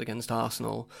like it was against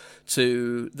Arsenal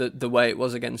to the way it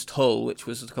was against Hull, which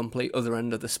was the complete other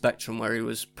end of the spectrum, where he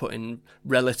was putting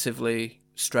relatively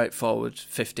straightforward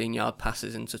 15-yard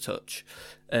passes into touch.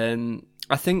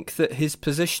 I think that his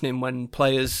positioning when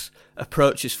players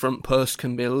approach his front post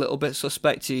can be a little bit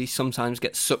suspect. He sometimes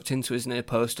gets sucked into his near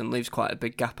post and leaves quite a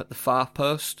big gap at the far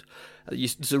post.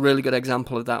 There's a really good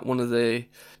example of that. One of the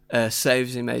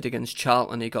saves he made against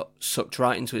Charlton, he got sucked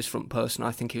right into his front post, and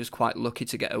I think he was quite lucky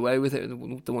to get away with it,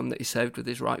 the one that he saved with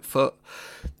his right foot.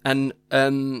 And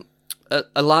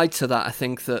allied to that, I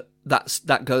think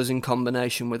that goes in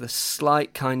combination with a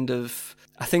slight kind of...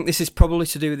 I think this is probably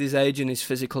to do with his age and his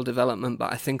physical development,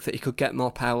 but I think that he could get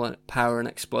more power and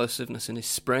explosiveness in his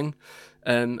spring.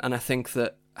 And I think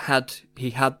that had he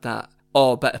had that,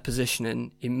 or better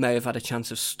positioning, he may have had a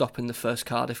chance of stopping the first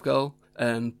Cardiff goal.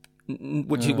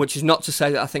 Which is not to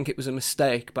say that I think it was a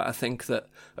mistake, but I think that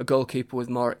a goalkeeper with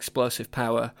more explosive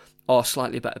power or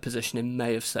slightly better positioning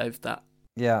may have saved that.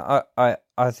 Yeah, I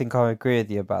think I agree with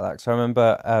you about that. Because I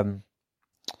remember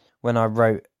when I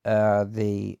wrote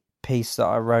the piece that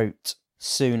I wrote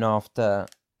soon after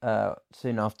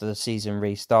the season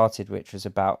restarted, which was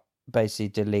about basically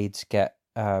did Leeds get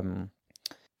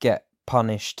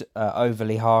punished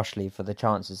overly harshly for the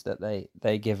chances that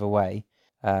they give away,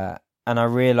 and I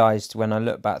realised when I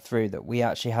looked back through that we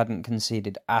actually hadn't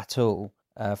conceded at all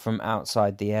from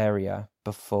outside the area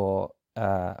before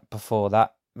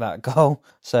that goal.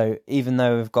 So even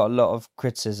though we've got a lot of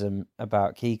criticism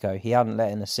about Kiko, he hadn't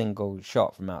let in a single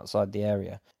shot from outside the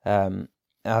area.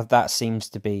 That seems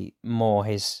to be more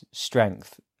his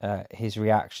strength, his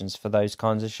reactions for those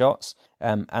kinds of shots.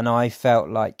 And I felt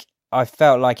like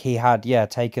he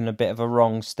had taken a bit of a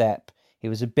wrong step. He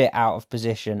was a bit out of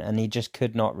position and he just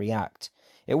could not react.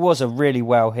 It was a really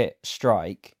well hit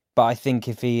strike, but I think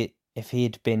if he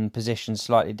had been positioned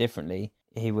slightly differently,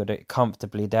 he would have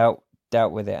comfortably dealt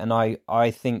with it. And I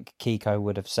think Kiko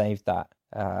would have saved that,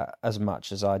 as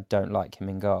much as I don't like him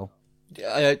in goal.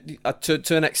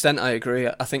 To an extent, I agree.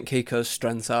 I think Kiko's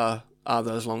strengths are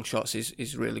those long shots.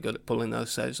 He's really good at pulling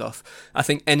those saves off. I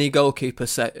think any goalkeeper,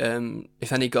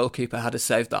 if any goalkeeper had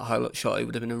saved that highlight shot, it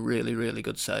would have been a really, really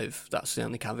good save. That's the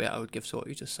only caveat I would give to what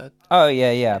you just said. Oh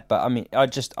yeah. But I mean, I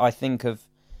think it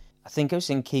was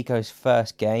in Kiko's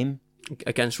first game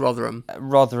against Rotherham.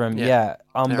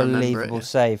 Unbelievable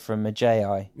save from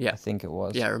Ajayi. Yeah, I think it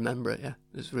was. Yeah, I remember it. Yeah,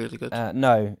 it was really good.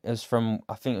 No, it was from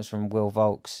Will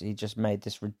Volks. He just made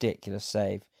this ridiculous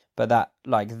save. But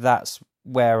that's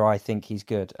where I think he's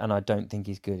good, and I don't think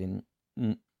he's good in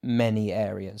many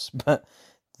areas. But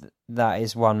that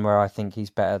is one where I think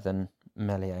he's better than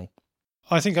Meslier.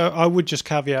 I think I would just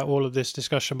caveat all of this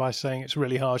discussion by saying it's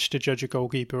really harsh to judge a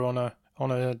goalkeeper on a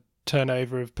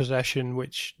turnover of possession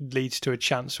which leads to a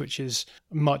chance which is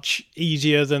much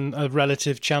easier than a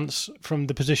relative chance from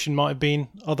the position might have been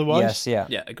otherwise. Yes,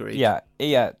 yeah, agreed. Yeah.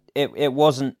 It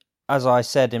wasn't, as I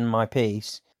said in my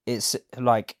piece. It's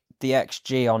like the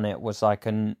XG on it was like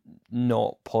a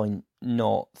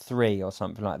 0.03 or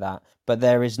something like that. But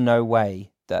there is no way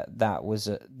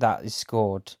that is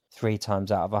scored 3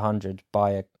 times out of 100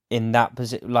 in that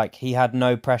position. Like, he had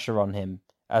no pressure on him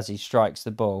as he strikes the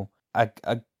ball. A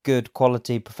good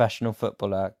quality professional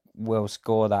footballer will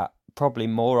score that probably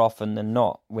more often than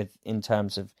not. In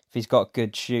terms of if he's got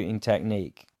good shooting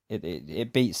technique,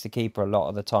 it beats the keeper a lot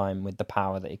of the time with the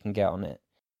power that he can get on it.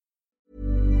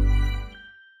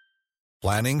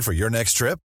 Planning for your next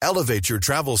trip? Elevate your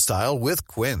travel style with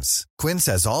Quince. Quince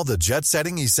has all the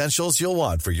jet-setting essentials you'll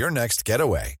want for your next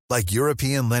getaway, like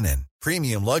European linen,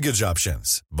 premium luggage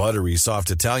options, buttery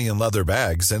soft Italian leather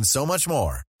bags, and so much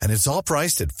more. And it's all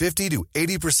priced at 50 to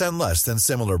 80% less than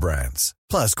similar brands.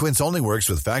 Plus, Quince only works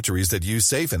with factories that use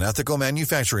safe and ethical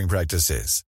manufacturing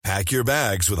practices. Pack your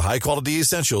bags with high-quality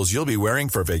essentials you'll be wearing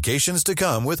for vacations to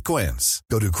come with Quince.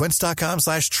 Go to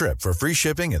quince.com/trip for free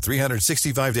shipping and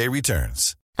 365-day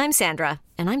returns. I'm Sandra,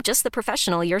 and I'm just the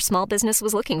professional your small business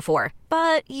was looking for.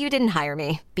 But you didn't hire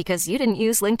me because you didn't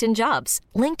use LinkedIn Jobs.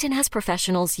 LinkedIn has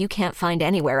professionals you can't find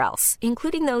anywhere else,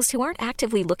 including those who aren't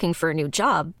actively looking for a new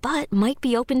job, but might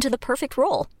be open to the perfect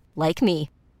role, like me.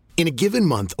 In a given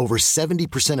month, over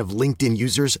 70% of LinkedIn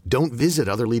users don't visit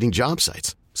other leading job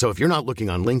sites. So if you're not looking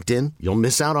on LinkedIn, you'll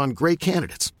miss out on great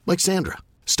candidates like Sandra.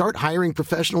 Start hiring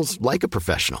professionals like a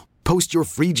professional. Post your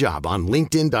free job on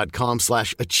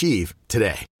linkedin.com/achieve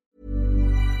today.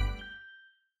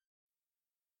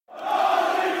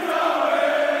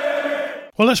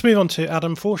 Well, let's move on to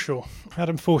Adam Forshaw.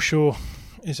 Adam Forshaw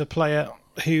is a player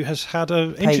who has had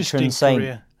an interesting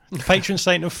career. Patron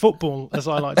saint of football, as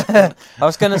I like to call it. I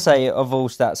was going to say of all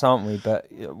stats, aren't we? But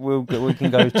we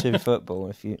can go to football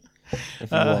if you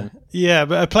want. Yeah,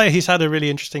 but a player who's had a really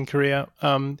interesting career.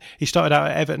 He started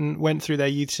out at Everton, went through their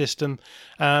youth system,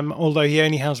 although he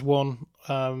only has one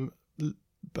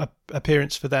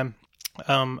appearance for them.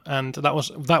 And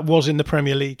that was in the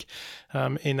Premier League.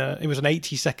 It was an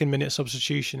 82nd minute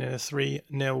substitution in a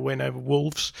 3-0 win over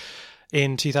Wolves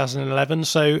in 2011.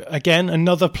 So again,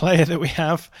 another player that we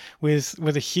have with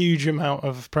a huge amount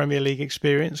of Premier League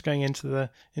experience going into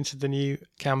the new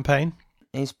campaign.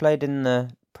 He's played in the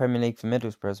Premier League for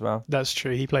Middlesbrough as well. That's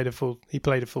true. He played a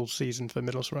full season for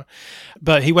Middlesbrough,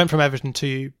 but he went from Everton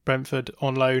to Brentford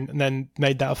on loan and then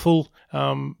made that a full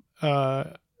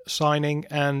signing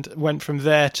and went from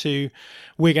there to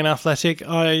Wigan Athletic.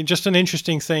 Just an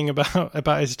interesting thing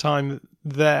about his time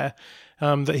there,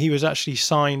 that he was actually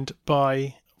signed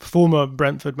by former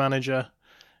Brentford manager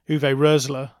Uwe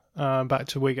Rösler back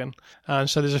to Wigan. And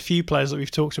so there's a few players that we've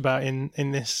talked about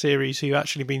in this series who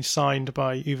actually been signed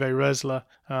by Uwe Rösler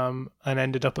and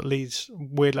ended up at Leeds.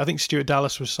 Weirdly, I think Stuart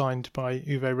Dallas was signed by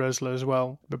Uwe Rösler as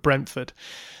well, but Brentford.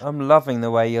 I'm loving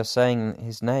the way you're saying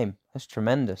his name. That's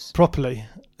tremendous. Properly.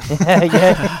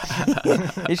 Yeah.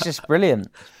 It's just brilliant.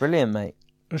 It's brilliant, mate.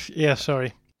 Yeah,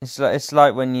 sorry. It's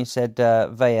like when you said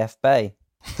VfB.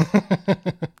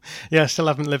 Yeah, I still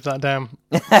haven't lived that down.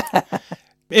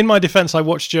 In my defence, I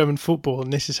watch German football,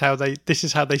 and this is how they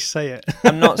say it.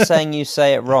 I'm not saying you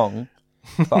say it wrong,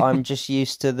 but I'm just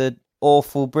used to the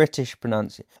awful British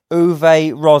pronunciation.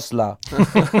 Uwe Rösler.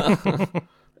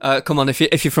 Come on, if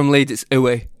you're from Leeds, it's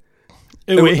Uwe.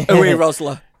 Uwe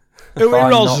Rösler.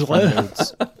 Uwe Rösler.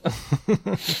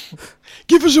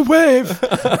 Give us a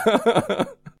wave.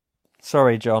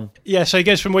 Sorry, John. Yeah, so he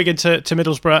goes from Wigan to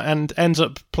Middlesbrough and ends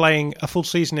up playing a full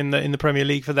season in the Premier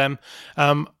League for them.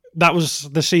 That was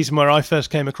the season where I first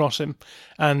came across him,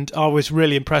 and I was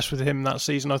really impressed with him that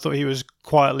season. I thought he was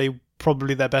quietly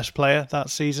probably their best player that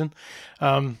season.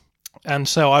 And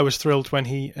so I was thrilled when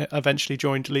he eventually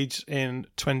joined Leeds in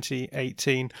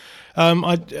 2018.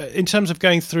 In terms of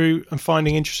going through and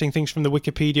finding interesting things from the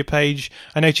Wikipedia page,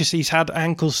 I noticed he's had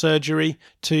ankle surgery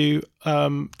to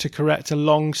correct a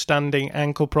long-standing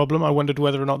ankle problem. I wondered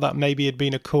whether or not that maybe had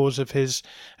been a cause of his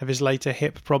later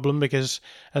hip problem, because,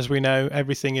 as we know,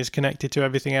 everything is connected to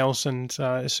everything else, and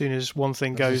as soon as one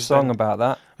thing goes... There's a song about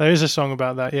that. There is a song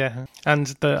about that, yeah.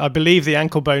 And I believe the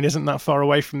ankle bone isn't that far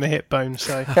away from the hip bone,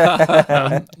 so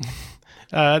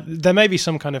there may be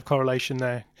some kind of correlation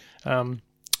there.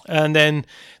 And then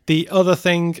the other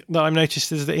thing that I've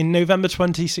noticed is that in November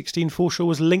 2016, Forshaw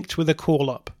was linked with a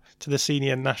call-up to the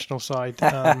senior national side.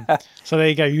 So there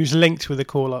you go. He was linked with a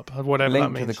call-up, whatever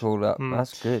that means. Linked with a call-up.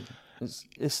 That's good.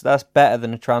 That's better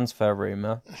than a transfer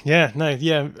rumour. Yeah,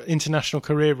 international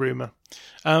career rumour.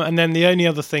 And then the only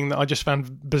other thing that I just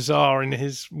found bizarre in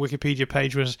his Wikipedia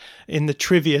page was in the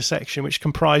trivia section, which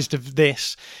comprised of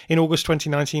this. In August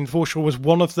 2019, Forshaw was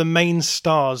one of the main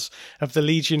stars of the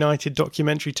Leeds United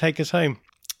documentary Take Us Home,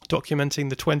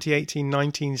 documenting the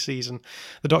 2018-19 season.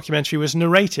 The documentary was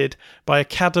narrated by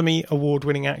Academy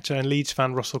Award-winning actor and Leeds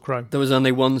fan Russell Crowe. There was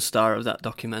only one star of that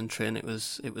documentary, and it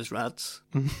was Rads.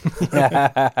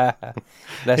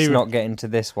 Let's not get into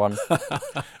this one.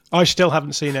 I still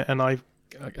haven't seen it, and I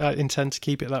intend to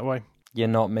keep it that way. You're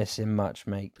not missing much,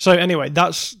 mate. So anyway,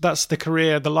 that's the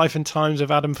career, the life and times of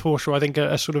Adam Forshaw. I think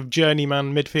a sort of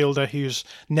journeyman midfielder who's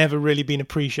never really been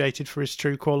appreciated for his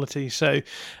true quality. So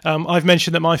I've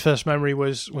mentioned that my first memory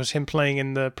was him playing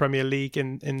in the Premier League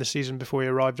in the season before he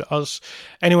arrived at us.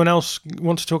 Anyone else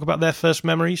want to talk about their first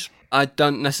memories? I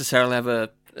don't necessarily have a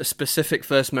specific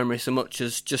first memory so much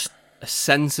as just a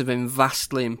sense of him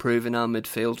vastly improving our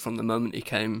midfield from the moment he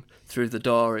came through the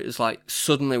door. It was like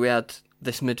suddenly we had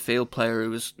this midfield player who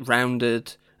was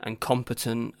rounded and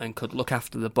competent and could look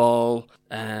after the ball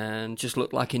and just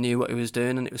looked like he knew what he was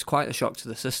doing, and it was quite a shock to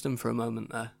the system for a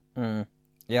moment there.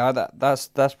 Yeah,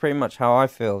 that's pretty much how I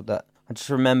feel. That I just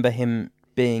remember him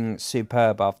being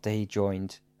superb after he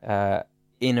joined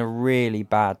in a really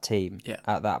bad team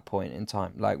at that point in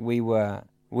time. Like we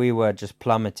were just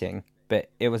plummeting,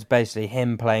 but it was basically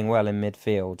him playing well in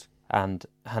midfield and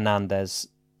Hernandez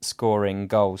scoring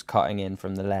goals, cutting in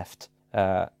from the left.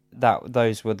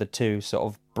 Those were the two sort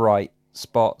of bright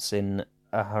spots in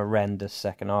a horrendous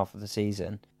second half of the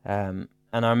season. And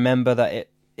I remember that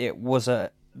it was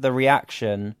the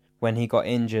reaction when he got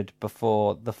injured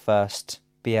before the first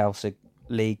Bielsa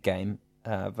League game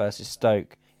versus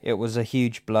Stoke. It was a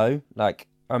huge blow. Like,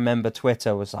 I remember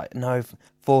Twitter was like, no,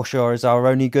 Forshaw is our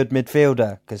only good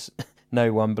midfielder, because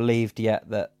no one believed yet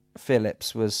that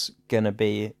Phillips was going to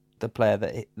be the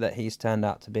player that he's turned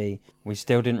out to be. We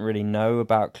still didn't really know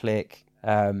about Klich,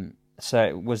 so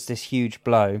it was this huge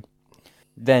blow.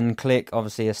 Then Klich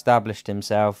obviously established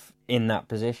himself in that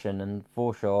position, and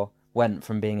Forshaw went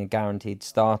from being a guaranteed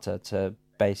starter to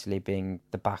basically being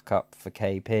the backup for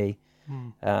KP.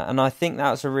 And I think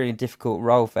that's a really difficult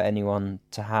role for anyone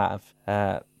to have,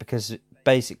 because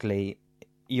basically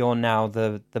you're now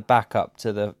the backup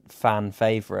to the fan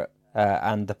favourite,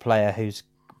 and the player who's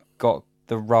got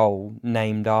the role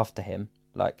named after him.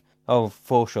 Like,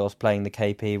 Forshaw's playing the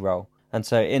KP role. And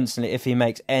so instantly, if he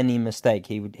makes any mistake,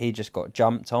 he just got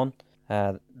jumped on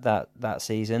that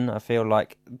season. I feel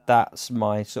like that's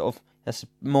that's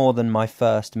more than my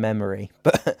first memory,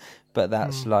 but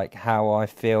that's like how I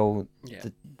feel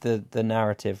the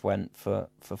narrative went for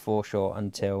Forshaw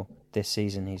until this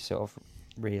season he sort of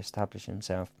re-established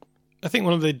himself. I think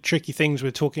one of the tricky things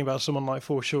with talking about someone like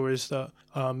Forshaw is that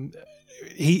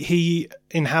he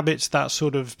inhabits that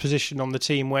sort of position on the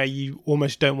team where you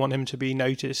almost don't want him to be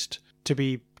noticed to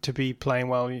be playing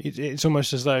well. It's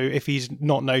almost as though if he's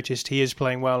not noticed, he is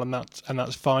playing well, and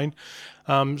that's fine.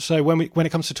 So when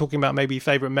it comes to talking about maybe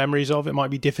favourite memories of, it might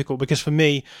be difficult, because for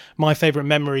me, my favourite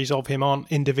memories of him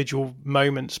aren't individual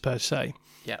moments per se.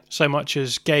 Yeah. So much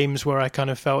as games where I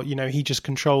kind of felt, he just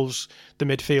controls the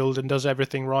midfield and does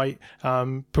everything right,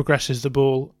 progresses the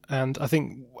ball. And I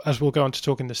think, as we'll go on to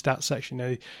talk in the stats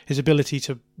section, his ability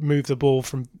to move the ball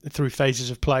through phases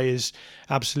of play is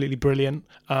absolutely brilliant.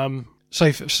 So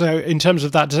in terms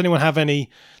of that, does anyone have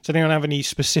any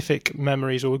specific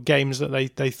memories or games that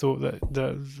they thought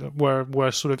that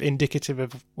were sort of indicative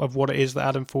of what it is that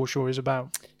Adam Forshaw is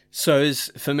about? So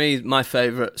for me, my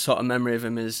favourite sort of memory of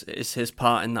him is his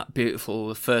part in that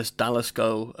beautiful first Dallas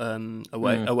goal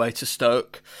away to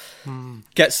Stoke.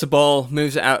 Gets the ball,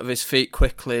 moves it out of his feet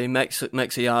quickly, makes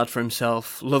a yard for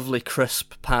himself. Lovely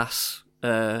crisp pass,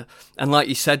 and like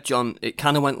you said, John, it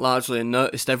kind of went largely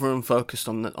unnoticed. Everyone focused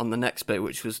on the next bit,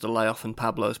 which was the layoff and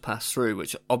Pablo's pass through,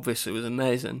 which obviously was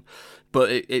amazing.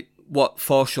 But what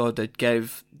Forshaw did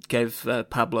gave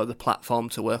Pablo the platform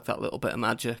to work that little bit of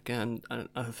magic, and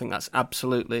I think that's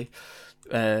absolutely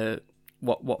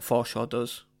what Forshaw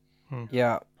does.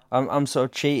 Yeah, I'm sort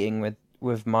of cheating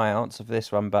with my answer for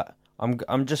this one, but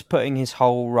I'm just putting his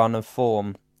whole run of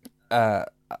form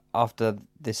after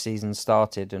this season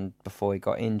started and before he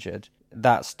got injured.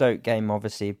 That Stoke game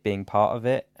obviously being part of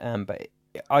it, but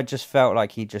I just felt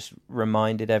like he just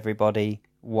reminded everybody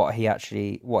what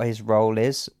his role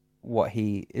is, what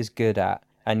he is good at.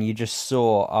 And you just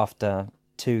saw after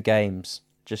 2 games,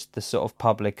 just the sort of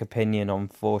public opinion on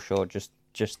Forshaw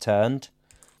just turned.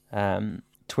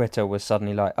 Twitter was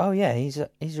suddenly like, "Oh yeah,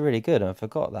 he's really good. I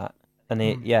forgot that." And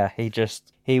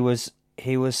he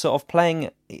was sort of playing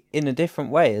in a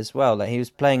different way as well. Like, he was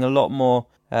playing a lot more.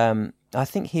 I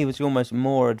think he was almost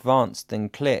more advanced than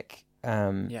Klich.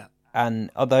 And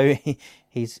although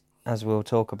he's, as we'll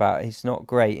talk about, he's not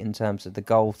great in terms of the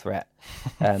goal threat.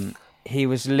 He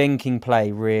was linking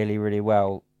play really, really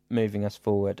well, moving us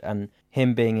forward, and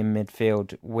him being in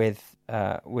midfield with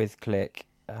Klich,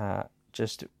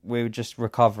 we were just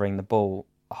recovering the ball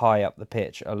high up the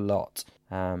pitch a lot.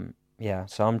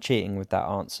 So I'm cheating with that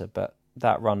answer, but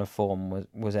that run of form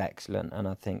was excellent, and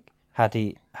I think had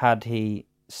he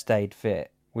stayed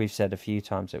fit, we've said a few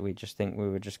times that we just think we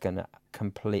were just going to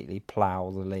completely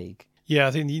plough the league. Yeah,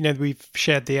 I think we've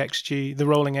shared the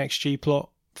rolling XG plot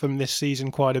from this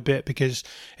season quite a bit, because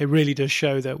it really does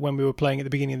show that when we were playing at the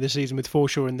beginning of the season with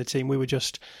Forshaw in the team, we were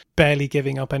just barely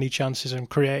giving up any chances and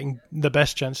creating the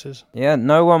best chances. Yeah,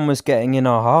 no one was getting in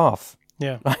our half.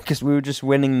 Yeah, because we were just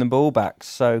winning the ball back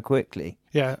so quickly.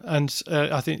 Yeah, and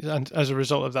I think, and as a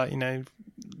result of that,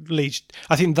 Leeds,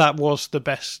 I think that was the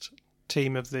best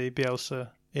team of the Bielsa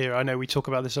era. I know we talk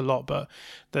about this a lot, but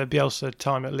the Bielsa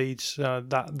time at Leeds,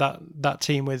 that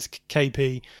team with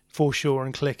KP, Forshaw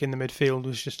and Klich in the midfield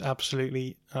was just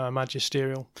absolutely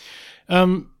magisterial.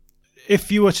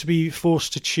 If you were to be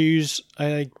forced to choose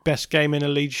a best game in a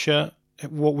Leeds shirt,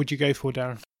 what would you go for,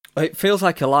 Darren? It feels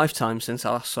like a lifetime since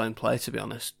I last saw him play, to be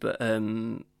honest, but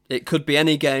it could be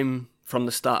any game from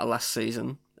the start of last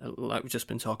season, like we've just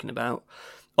been talking about,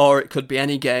 or it could be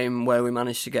any game where we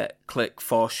managed to get Klich,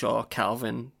 Forshaw,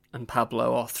 Calvin and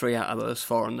Pablo, or 3 out of those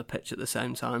 4 on the pitch at the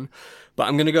same time. But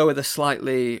I'm going to go with a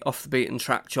slightly off-the-beaten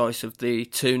track choice of the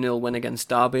 2-0 win against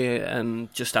Derby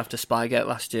just after Spygate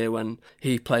last year, when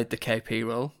he played the KP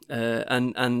role.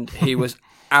 And he was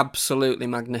absolutely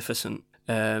magnificent.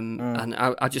 And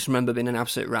I just remember being in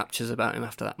absolute raptures about him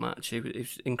after that match. He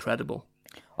was incredible.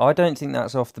 I don't think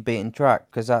that's off the beaten track,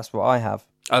 because that's what I have.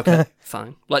 Okay,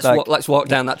 fine. Let's walk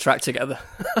down that track together.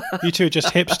 You two are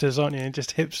just hipsters, aren't you?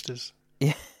 Just hipsters.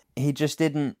 Yeah, he just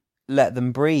didn't let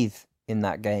them breathe in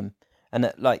that game,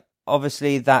 and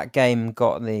obviously that game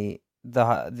got the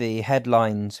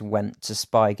headlines went to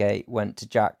Spygate, went to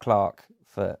Jack Clark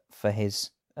for his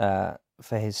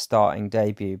starting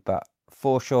debut, but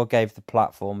Forshaw gave the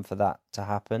platform for that to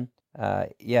happen.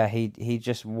 He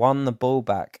just won the ball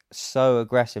back so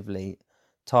aggressively,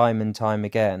 time and time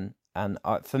again, and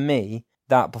for me,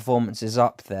 that performance is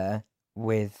up there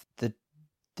with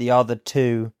the other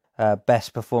two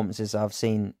best performances I've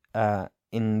seen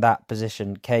in that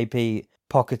position. KP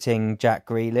pocketing Jack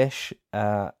Grealish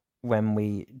when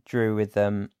we drew with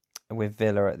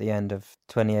Villa at the end of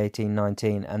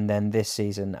 2018-19, and then this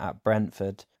season at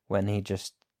Brentford when he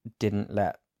just didn't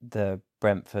let the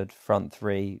Brentford front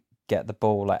three get the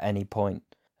ball at any point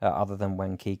other than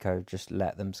when Kiko just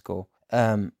let them score.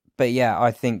 But yeah,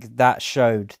 I think that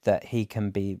showed that he can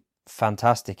be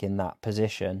fantastic in that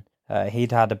position.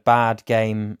 He'd had a bad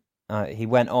game. He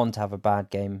went on to have a bad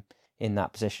game in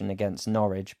that position against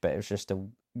Norwich, but it was just a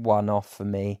one-off for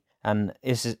me. And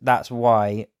that's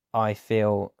why I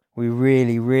feel we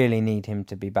really, really need him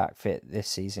to be back fit this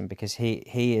season, because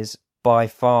he is by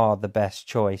far the best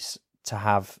choice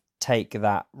to take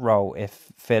that role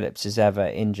if Phillips is ever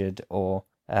injured or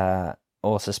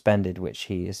suspended, which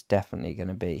he is definitely going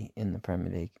to be in the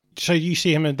Premier League. So you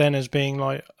see him then as being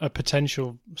like a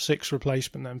potential 6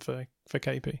 replacement then for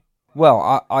KP?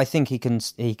 Well, I think he can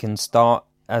start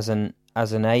as an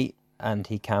 8, and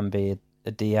he can be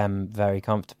a DM very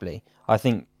comfortably. I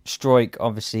think Struijk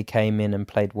obviously came in and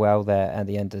played well there at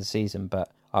the end of the season, but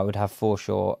I would have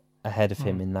Forshaw ahead of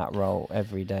him in that role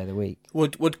every day of the week.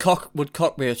 Would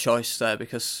Koch be a choice there?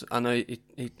 Because I know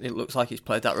it looks like he's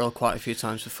played that role quite a few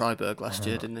times for Freiburg last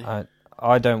year, didn't he?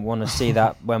 I don't want to see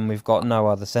that when we've got no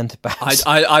other centre backs.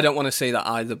 I don't want to see that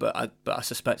either, but I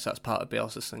suspect that's part of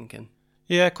Bielsa's thinking.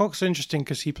 Yeah, Koch's interesting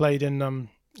because he played in a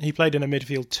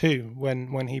midfield too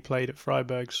when he played at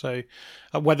Freiburg. So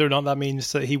whether or not that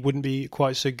means that he wouldn't be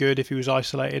quite so good if he was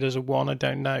isolated as a 1, I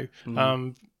don't know.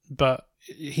 But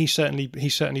he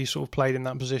certainly sort of played in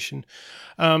that position.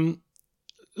 The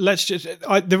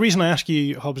reason I ask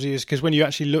you, Hobbsy, is because when you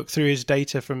actually look through his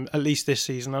data from at least this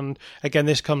season, and again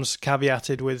this comes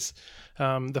caveated with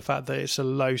the fact that it's a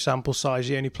low sample size.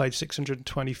 He only played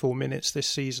 624 minutes this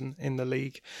season in the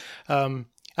league.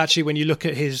 Actually, when you look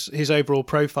at his overall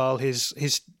profile, his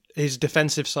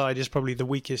defensive side is probably the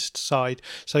weakest side.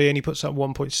 So he only puts up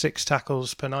 1.6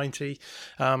 tackles per 90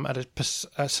 at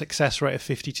a success rate of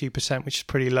 52%, which is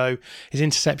pretty low. His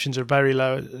interceptions are very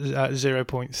low at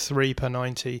 0.3 per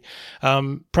 90.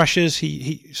 Pressures,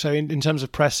 so in terms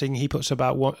of pressing, he puts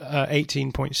about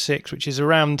 18.6, which is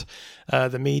around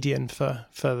the median for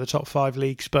the top 5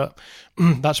 leagues. But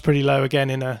that's pretty low again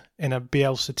in a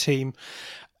Bielsa team.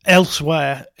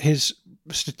 Elsewhere, his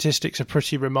statistics are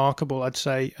pretty remarkable, I'd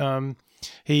say.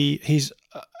 He's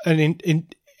an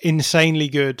insanely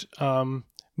good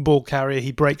ball carrier.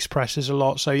 He breaks presses a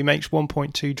lot, so he makes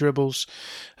 1.2 dribbles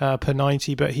per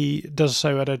 90, but he does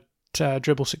so at a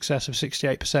dribble success of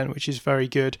 68%, which is very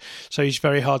good. So he's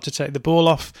very hard to take the ball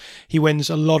off. He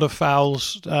wins a lot of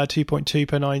fouls, 2.2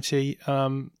 per 90,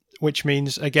 which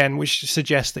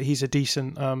suggests that he's a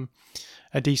decent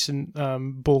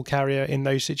ball carrier in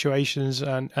those situations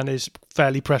and is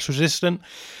fairly press resistant.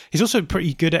 He's also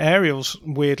pretty good at aerials,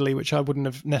 weirdly, which I wouldn't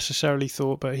have necessarily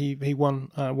thought, but he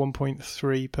won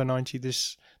 1.3 per 90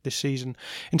 this season.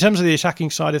 In terms of the attacking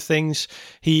side of things,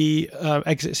 he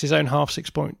exits his own half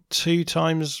 6.2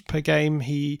 times per game.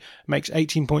 He makes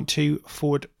 18.2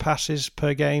 forward passes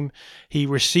per game. He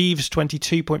receives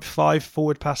 22.5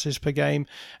 forward passes per game,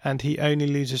 and he only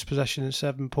loses possession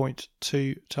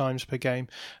 7.2 times per game.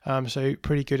 So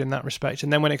pretty good in that respect.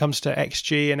 And then when it comes to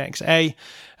XG and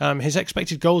XA, his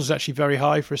expected goals is actually very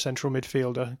high for a central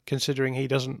midfielder, considering he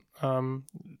doesn't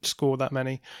score that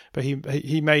many. But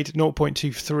he made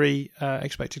 0.23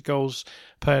 expected goals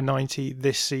per 90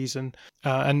 this season,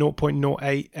 and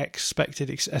 0.08 expected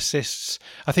assists.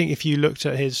 I think if you looked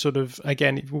at his sort of,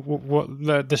 again,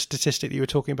 what the statistic that you were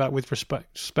talking about with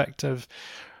respect of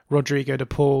Rodrigo de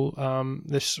Paul,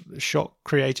 this shot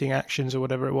creating actions or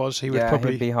whatever it was, he'd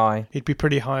be high. He'd be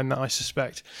pretty high in that, I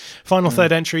suspect. Final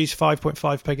third entries,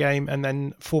 5.5 per game, and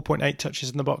then 4.8 touches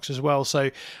in the box as well.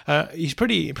 So he's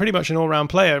pretty much an all-round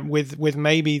player, with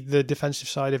maybe the defensive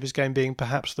side of his game being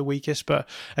perhaps the weakest. But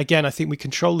again, I think we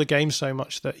control the game so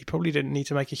much that he probably didn't need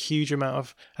to make a huge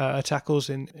amount of tackles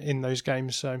in those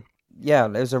games. So yeah,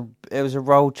 it was a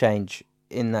role change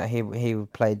in that he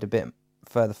played a bit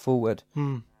further forward.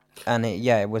 And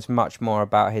it was much more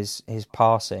about his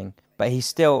passing. but he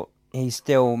still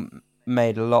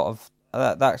made a lot of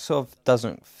that sort of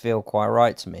doesn't feel quite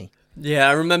right to me. Yeah,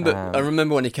 I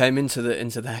remember when he came into the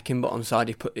Heckingbottom side,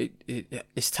 he put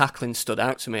his tackling stood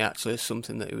out to me actually as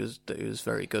something that he was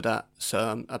very good at.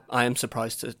 So I am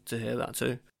surprised to hear that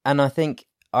too. And I think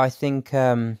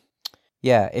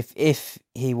if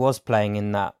he was playing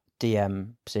in that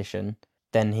DM position,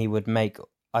 then he would make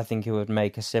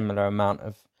a similar amount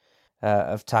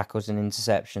of tackles and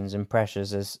interceptions and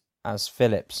pressures as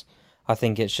Phillips. I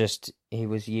think it's just he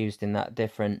was used in that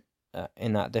different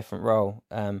role.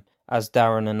 As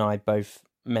Darren and I both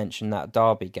mentioned that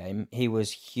Derby game, he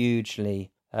was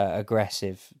hugely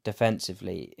aggressive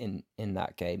defensively in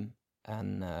that game,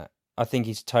 and I think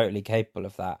he's totally capable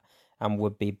of that and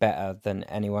would be better than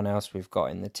anyone else we've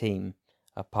got in the team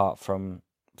apart from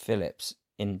Phillips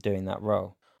in doing that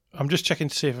role. I'm just checking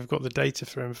to see if I've got the data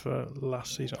for him for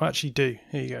last season. I actually do.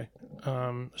 Here you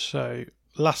go. So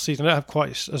last season, I don't have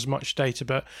quite as much data,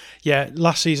 but yeah,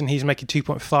 last season he's making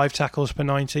 2.5 tackles per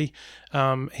 90.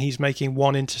 He's making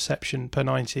 1 interception per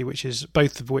 90,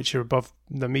 both of which are above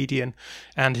the median,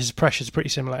 and his pressure's pretty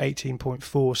similar,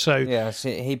 18.4. So yeah,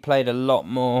 he played a lot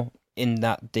more in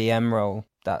that DM role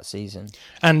that season.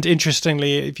 And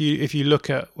interestingly, if you look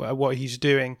at what he's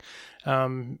doing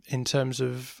in terms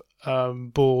of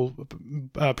ball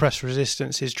press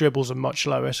resistance, his dribbles are much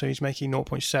lower, so he's making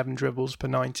 0.7 dribbles per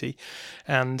 90,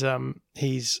 and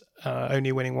he's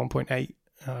only winning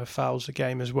 1.8 fouls a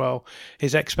game as well.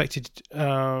 His expected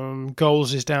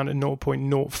goals is down at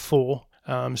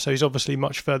 0.04. So he's obviously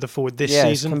much further forward this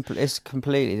season. It's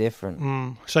completely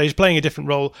different. So he's playing a different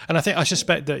role, and I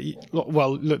suspect that.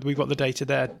 Well, look, we've got the data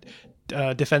there.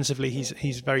 Defensively,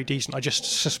 he's very decent. I just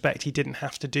suspect he didn't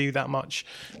have to do that much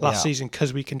last season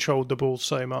because we controlled the ball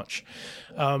so much.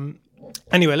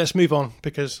 Anyway, let's move on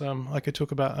because I could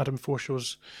talk about Adam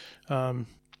Forshaw's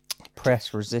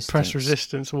press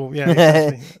resistance. Well, yeah,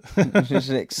 exactly. Which is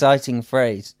an exciting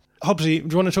phrase. Hobbsy,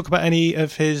 do you want to talk about any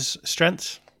of his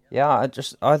strengths? Yeah,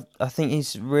 I think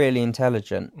he's really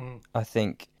intelligent.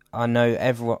 I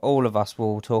know all of us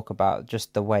will talk about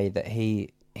just the way that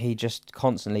he just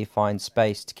constantly finds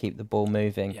space to keep the ball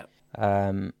moving.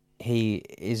 Yep. He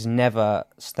is never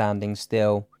standing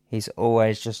still. He's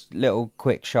always just little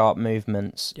quick sharp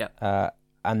movements. Yep.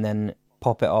 And then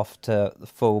pop it off to the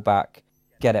fullback,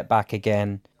 get it back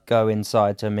again, go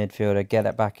inside to a midfielder, get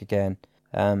it back again.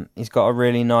 He's got a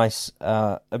really nice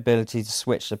ability to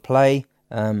switch the play.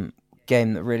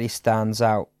 Game that really stands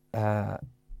out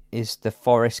is the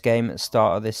Forest game at the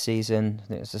start of this season. I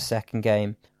think it was the second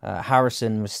game.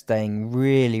 Harrison was staying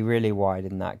really, really wide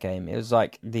in that game. It was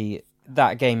like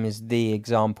that game is the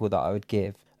example that I would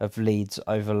give of Leeds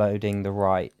overloading the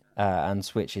right and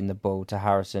switching the ball to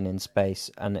Harrison in space.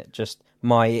 And it just,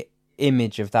 my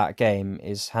image of that game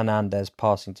is Hernandez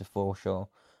passing to Forshaw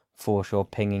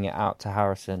pinging it out to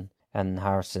Harrison, and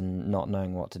Harrison not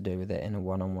knowing what to do with it in a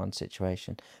one-on-one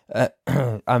situation.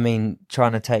 I mean,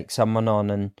 trying to take someone on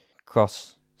and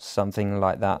cross something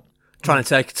like that. Trying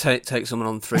to take someone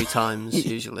on 3 times,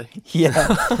 usually. Yeah,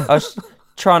 I was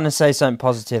trying to say something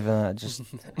positive and I just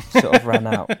sort of ran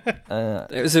out.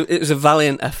 It was a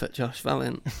valiant effort, Josh,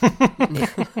 valiant.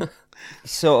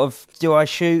 Sort of, do I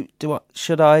shoot?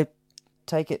 Should I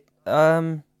take it?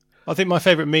 I think my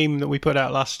favourite meme that we put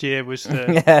out last year was the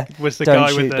don't guy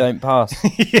shoot, with the don't pass.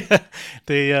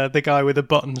 Yeah, the guy with the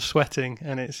button sweating,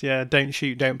 and it's don't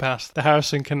shoot, don't pass. The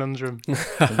Harrison conundrum.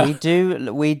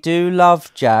 We do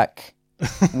love Jack.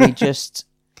 We just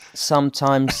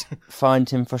sometimes find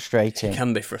him frustrating. It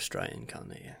can be frustrating,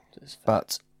 can't it? Yeah.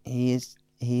 But he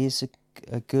is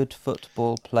a good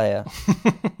football player.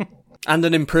 And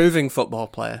an improving football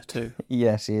player too.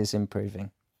 Yes, he is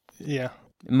improving. Yeah.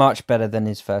 Much better than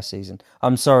his first season.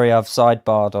 I'm sorry, I've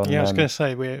sidebarred on. Yeah, I was going to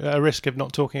say we're at a risk of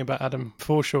not talking about Adam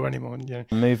Forshaw anymore. You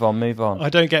know. Move on. I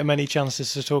don't get many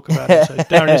chances to talk about it. So,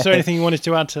 Darren, is there anything you wanted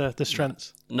to add to the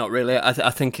strengths? Not really. I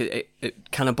think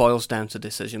it kind of boils down to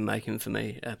decision making for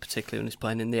me, particularly when he's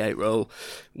playing in the 8 role.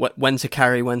 When to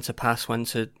carry, when to pass, when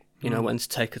to when to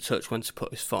take a touch, when to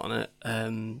put his foot on it.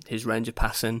 His range of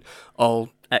passing, all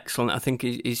excellent. I think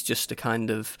he's just a kind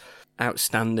of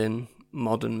outstanding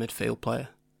modern midfield player.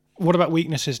 What about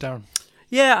weaknesses, Darren?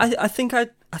 Yeah, I think I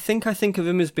think of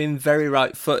him as being very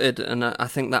right-footed, and I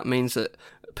think that means that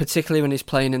particularly when he's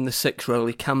playing in the 6 role,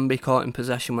 he can be caught in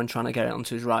possession when trying to get it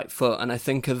onto his right foot. And I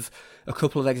think of a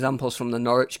couple of examples from the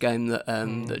Norwich game that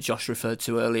that Josh referred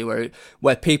to earlier,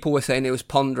 where people were saying he was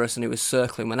ponderous and he was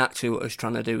circling, when actually what he was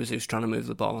trying to do was he was trying to move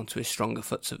the ball onto his stronger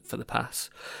foot for the pass.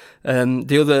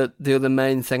 The other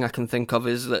main thing I can think of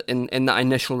is that in that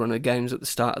initial run of games at the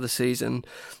start of the season,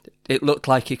 it looked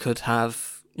like he could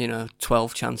have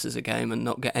 12 chances a game and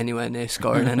not get anywhere near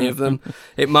scoring any of them.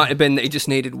 It might have been that he just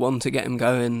needed one to get him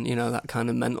going, that kind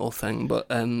of mental thing. But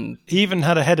he even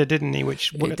had a header, didn't he,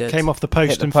 which came off the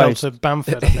post and fell to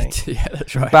Bamford, I think. Yeah,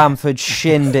 that's right. Bamford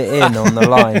shinned it in on the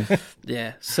line.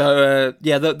 Yeah, so,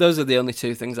 those are the only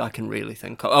two things I can really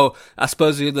think of. Oh, I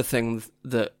suppose the other thing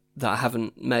that I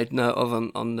haven't made note of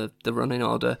on the running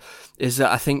order is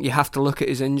that I think you have to look at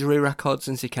his injury record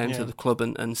since he came to the club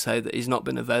and say that he's not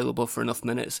been available for enough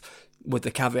minutes, with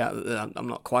the caveat that I'm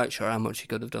not quite sure how much he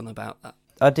could have done about that.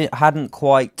 Hadn't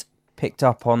quite picked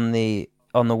up on the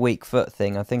weak foot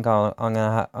thing. I think I'm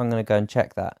gonna go and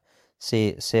check that,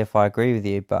 see if I agree with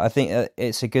you. But I think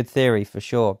it's a good theory for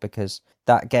sure, because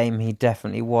that game he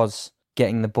definitely was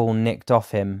getting the ball nicked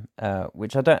off him,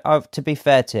 which to be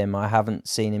fair to him, I haven't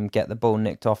seen him get the ball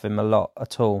nicked off him a lot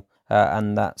at all,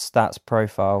 and that stats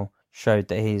profile showed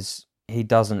that he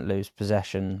doesn't lose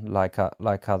possession like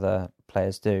other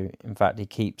players do. In fact, he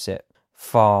keeps it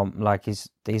far, like he's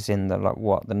in the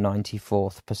the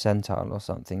 94th percentile or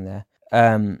something there.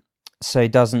 So he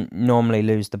doesn't normally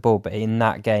lose the ball, but in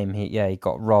that game he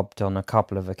got robbed on a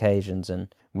couple of occasions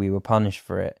and we were punished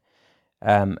for it.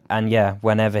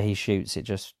 Whenever he shoots, it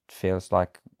just feels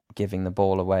like giving the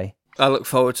ball away. I look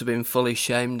forward to being fully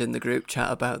shamed in the group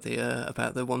chat about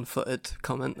the one-footed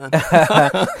comment. Then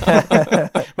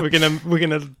we're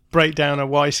gonna break down a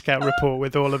Y-Scout report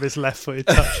with all of his left-footed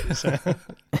touches.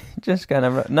 Just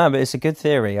but it's a good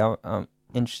theory. I'm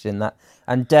interested in that,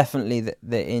 and definitely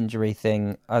the injury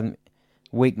thing.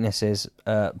 Weakness is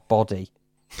body.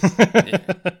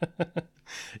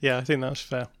 Yeah, I think that's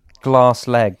fair. Glass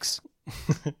legs.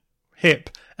 Hip,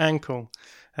 ankle,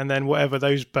 and then whatever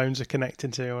those bones are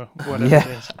connected to, or whatever it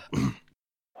is.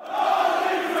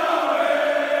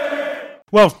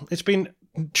 Well, it's been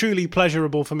truly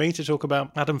pleasurable for me to talk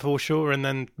about Adam Forshaw and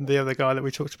then the other guy that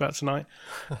we talked about tonight.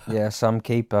 Yeah, some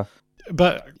keeper.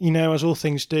 But, as all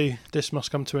things do, this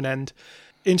must come to an end.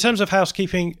 In terms of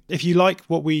housekeeping, if you like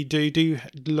what we do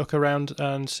look around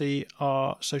and see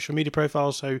our social media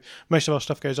profiles. So most of our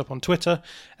stuff goes up on Twitter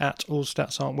at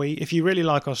AllStatsAren'tWe. If you really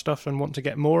like our stuff and want to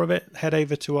get more of it, head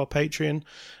over to our Patreon.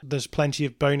 There's plenty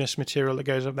of bonus material that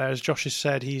goes up there. As Josh has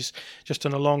said, he's just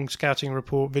done a long scouting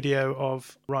report video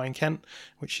of Ryan Kent,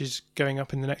 which is going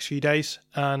up in the next few days.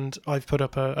 And I've put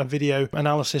up a video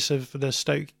analysis of the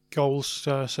Stoke goals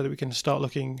so that we can start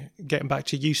getting back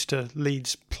to used to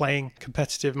Leeds playing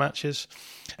competitive matches.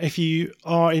 If you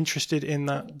are interested in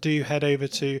that, do head over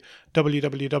to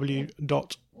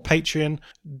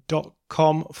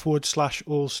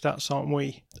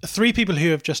www.patreon.com/AllStatsAren'tWe. 3 people who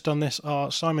have just done this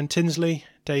are Simon Tinsley,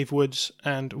 Dave Woods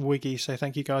and Wiggy, so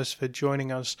thank you guys for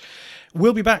joining us.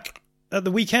 We'll be back at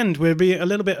the weekend. We'll be a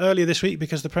little bit earlier this week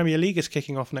because the Premier League is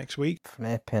kicking off next week.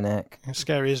 Flippin' heck. It's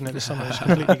scary, isn't it? The summer is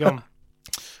completely gone.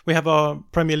 We have our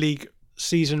Premier League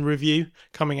season review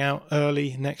coming out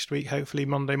early next week, hopefully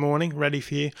Monday morning, ready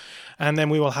for you. And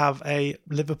then we will have a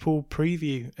Liverpool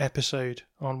preview episode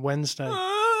on Wednesday.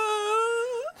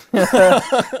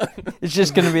 It's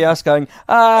just going to be us going,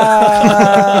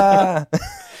 ah!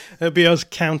 It'll be us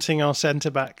counting our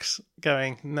centre-backs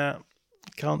going, nah,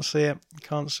 can't see it.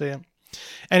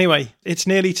 Anyway, it's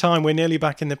nearly time. We're nearly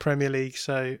back in the Premier League.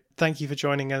 So thank you for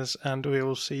joining us, and we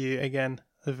will see you again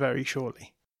very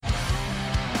shortly.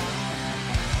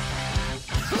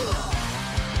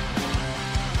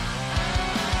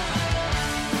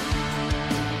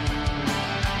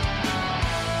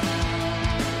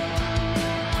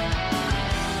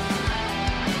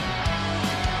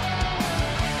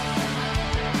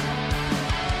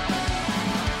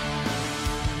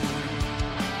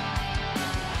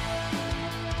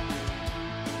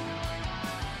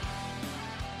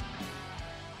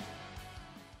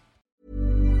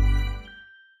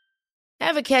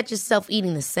 Ever catch yourself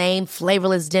eating the same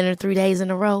flavorless dinner 3 days in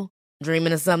a row?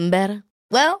 Dreaming of something better?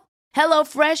 Well,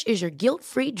 HelloFresh is your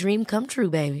guilt-free dream come true,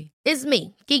 baby. It's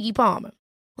me, Keke Palmer.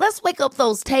 Let's wake up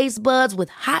those taste buds with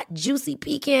hot, juicy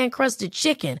pecan-crusted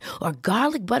chicken or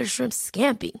garlic butter shrimp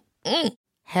scampi.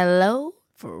 Hello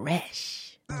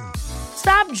Fresh.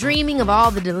 Stop dreaming of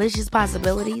all the delicious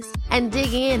possibilities and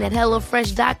dig in at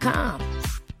HelloFresh.com.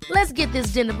 Let's get this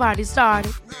dinner party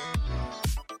started.